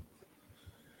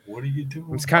 What are you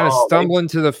doing? I'm kind of stumbling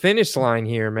to the finish line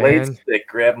here, man. Stick,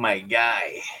 grab my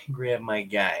guy.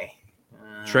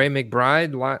 Trey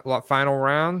McBride, final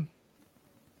round.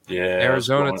 Yeah,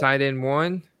 Arizona tight end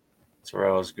 1. That's where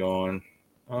I was going.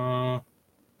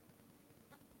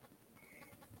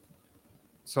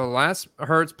 So last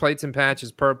Hertz plates and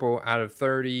patches purple out of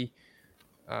 30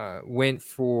 went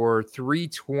for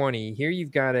 320. Here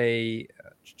you've got a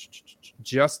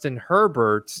Justin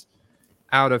Herbert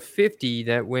out of 50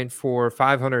 that went for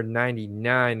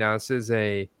 599. Now this is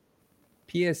a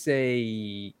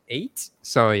PSA 8.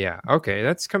 So yeah, okay,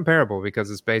 that's comparable because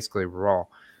it's basically raw.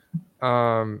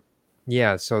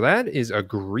 Yeah, so that is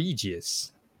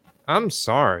egregious. I'm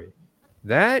sorry.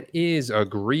 That is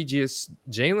egregious.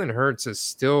 Jalen Hurts has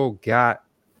still got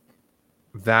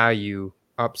value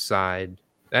upside.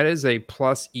 That is a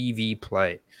plus EV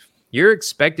play. Your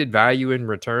expected value in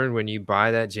return when you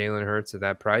buy that Jalen Hurts at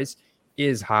that price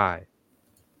is high.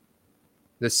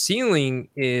 The ceiling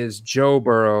is Joe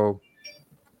Burrow,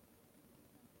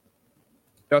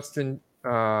 Justin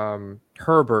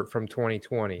Herbert from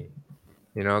 2020.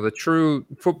 You know, the true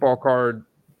football card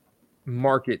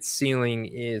market ceiling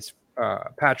is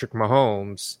Patrick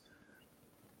Mahomes.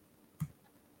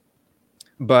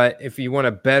 But if you want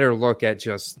a better look at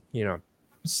just, you know,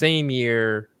 same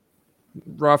year,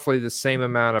 roughly the same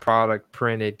amount of product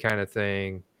printed kind of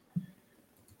thing,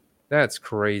 that's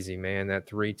crazy, man. That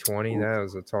 320, that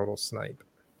was a total snipe.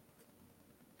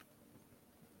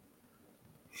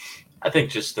 I think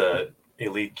just the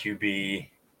elite QB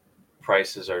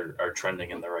prices are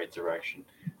trending in the right direction.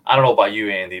 I don't know about you,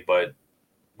 Andy, but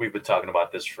we've been talking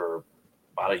about this for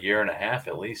about a year and a half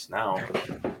at least now.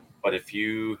 But if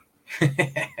you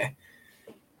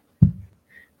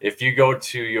if you go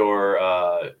to your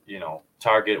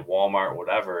Target, Walmart,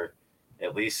 whatever,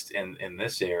 at least in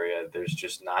this area, there's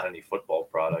just not any football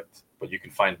product. But you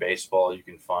can find baseball, you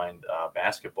can find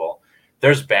basketball.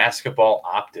 There's basketball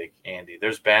optic, Andy.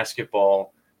 There's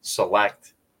basketball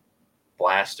select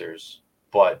blasters,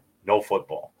 but no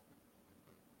football.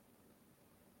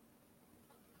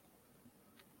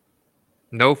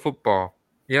 No football.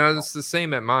 Yeah, it's the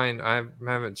same at mine. I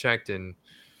haven't checked in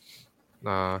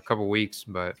a couple weeks,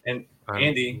 but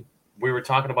Andy, we were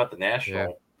talking about the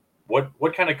national. Yeah.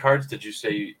 What kind of cards would you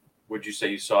say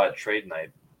you saw at trade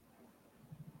night?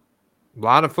 A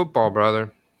lot of football,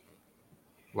 brother.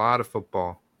 A lot of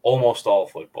football. Almost all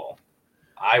football.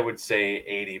 I would say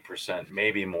 80%,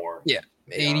 maybe more. Yeah,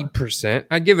 80%.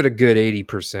 I'd give it a good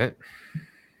 80%.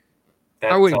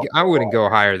 I wouldn't go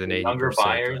higher than 80%. Younger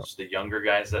buyers, the younger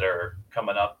guys that are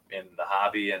coming up in the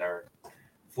hobby and are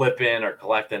flipping or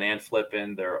collecting and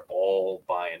flipping, they're all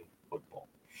buying football.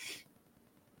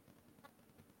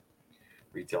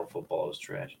 Retail football is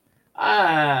trash.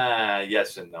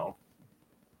 Yes and no.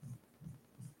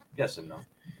 Yes and no.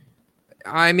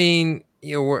 I mean,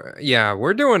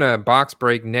 we're doing a box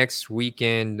break next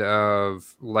weekend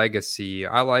of Legacy.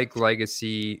 I like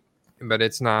Legacy, but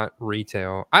it's not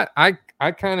retail. I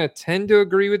kind of tend to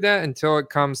agree with that until it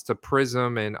comes to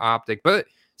Prism and Optic. But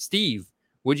Steve,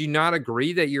 would you not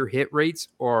agree that your hit rates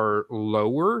are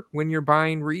lower when you're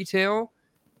buying retail?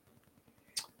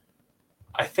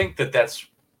 I think that's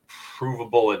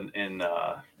provable in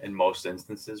most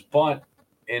instances, but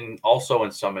in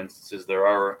some instances there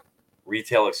are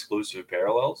retail exclusive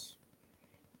parallels.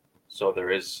 So there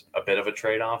is a bit of a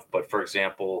trade-off. But for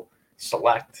example,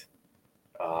 Select,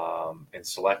 in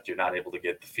Select, you're not able to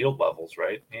get the field levels,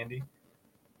 right, Andy?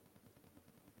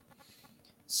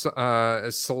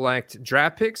 Select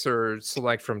draft picks or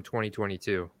Select from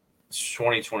 2022?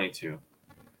 2022.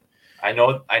 I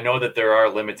know that there are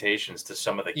limitations to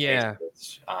some of the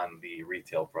cases on the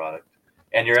retail product,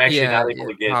 and you're actually not able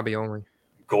to get hobby only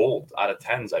gold out of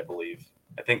 10s, I believe.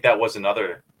 I think that was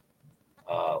another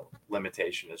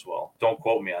limitation as well. Don't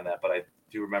quote me on that, but I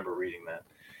do remember reading that.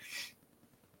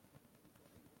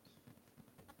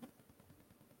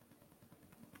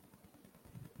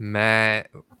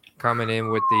 Matt coming in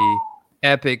with the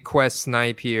epic quest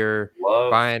snipe here.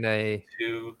 Love buying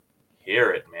to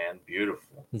hear it, man.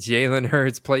 Beautiful. Jalen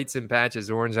Hurts plates and patches,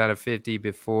 orange out of 50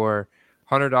 before,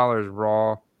 $100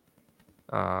 raw,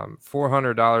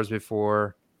 $400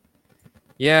 before.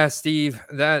 Yeah, Steve,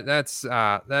 that's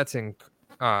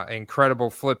incredible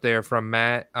flip there from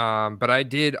Matt. But I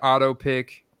did auto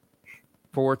pick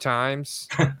 4 times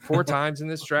in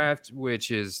this draft, which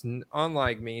is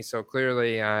unlike me. So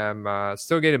clearly I'm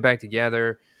still getting back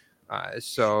together.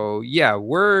 So yeah,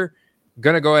 we're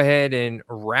going to go ahead and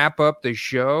wrap up the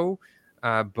show.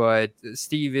 But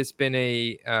Steve, it's been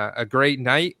a great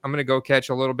night. I'm going to go catch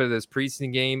a little bit of this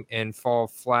preseason game and fall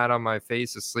flat on my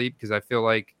face asleep because I feel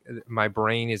like my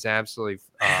brain is absolutely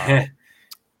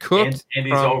cooked. And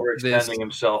he's overextending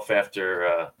himself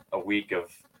after a week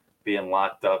of being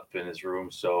locked up in his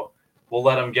room. So we'll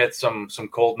let him get some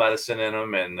cold medicine in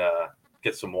him and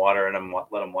get some water in him.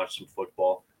 Let him watch some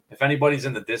football. If anybody's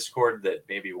in the Discord that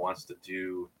maybe wants to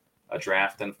do a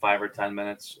draft in 5 or 10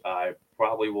 minutes, I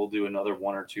probably will do another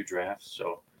 1 or 2 drafts.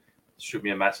 So shoot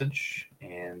me a message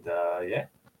and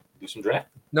do some draft.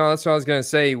 No, that's what I was gonna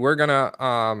say. We're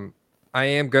gonna I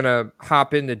am gonna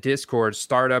hop into Discord,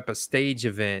 start up a stage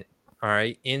event. All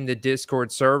right, in the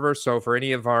Discord server. So for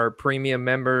any of our premium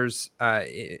members,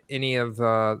 any of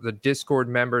the Discord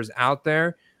members out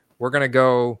there, we're gonna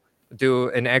go do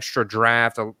an extra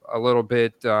draft, a little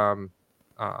bit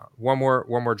one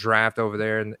more draft over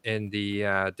there in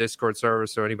the Discord server.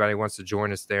 So anybody wants to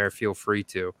join us there, feel free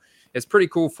to. It's pretty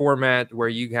cool format where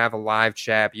you have a live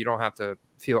chat. You don't have to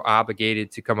feel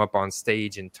obligated to come up on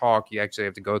stage and talk. You actually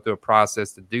have to go through a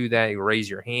process to do that. You raise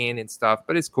your hand and stuff,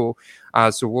 but it's cool.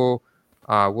 So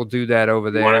we'll do that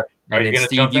over there. Are you going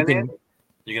to jump in?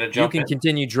 You going to jump in? You can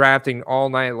continue drafting all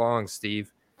night long,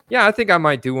 Steve. Yeah, I think I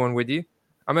might do one with you.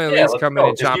 I'm going to at least come in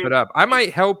and chop it up. I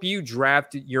might help you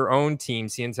draft your own team,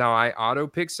 seeing how I auto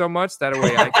pick so much. That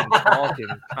way I can talk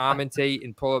and commentate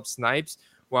and pull up snipes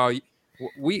while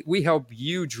we help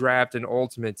you draft an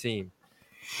ultimate team.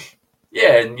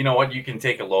 Yeah, and you know what? You can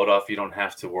take a load off. You don't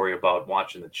have to worry about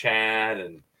watching the chat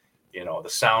and, you know, the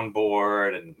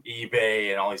soundboard and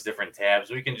eBay and all these different tabs.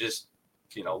 We can just,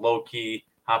 you know, low key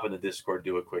hop in the Discord,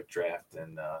 do a quick draft,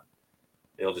 and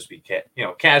it'll just be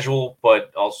casual,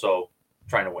 but also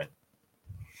trying to win.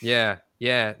 Yeah.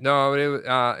 No, it was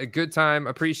a good time.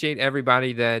 Appreciate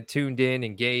everybody that tuned in,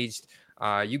 engaged.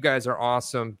 You guys are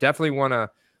awesome. Definitely want to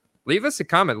leave us a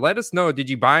comment. Let us know. Did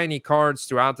you buy any cards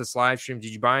throughout this live stream?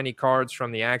 Did you buy any cards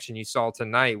from the action you saw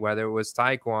tonight? Whether it was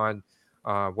Taekwon.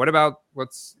 What about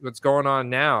what's going on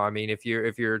now? I mean, if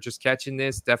you're just catching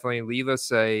this, definitely leave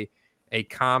us a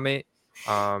comment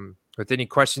with any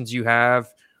questions you have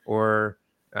or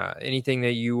anything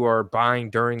that you are buying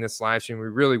during this live stream. We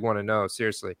really want to know.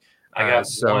 Seriously. I got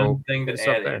one thing to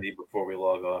add, Andy, before we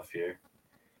log off here.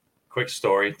 Quick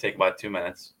story, take about 2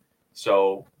 minutes.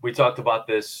 So we talked about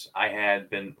this. I had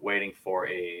been waiting for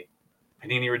a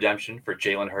Panini redemption for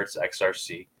Jalen Hurts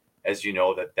XRC. As you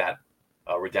know, that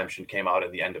redemption came out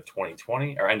at the end of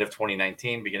 2020 or end of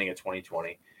 2019, beginning of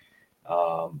 2020.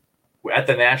 At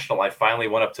the National, I finally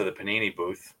went up to the Panini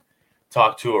booth,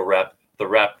 talked to a rep. The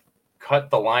rep cut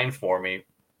the line for me,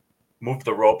 moved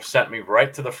the rope, sent me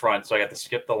right to the front, so I got to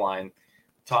skip the line.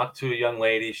 Talked to a young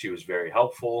lady. She was very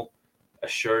helpful,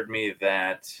 assured me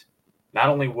that not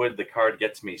only would the card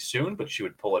get to me soon, but she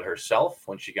would pull it herself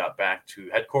when she got back to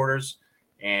headquarters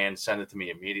and send it to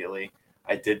me immediately.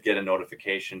 I did get a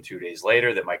notification 2 days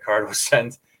later that my card was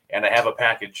sent, and I have a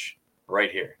package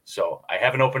right here. So I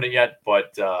haven't opened it yet,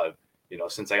 but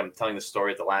since I'm telling the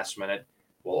story at the last minute,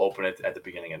 we'll open it at the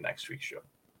beginning of next week's show.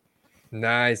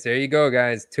 Nice. There you go,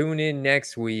 guys. Tune in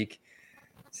next week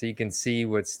so you can see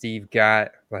what Steve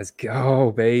got. Let's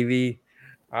go, baby.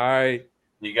 All right.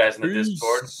 You guys in the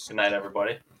Discord. Good night,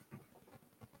 everybody.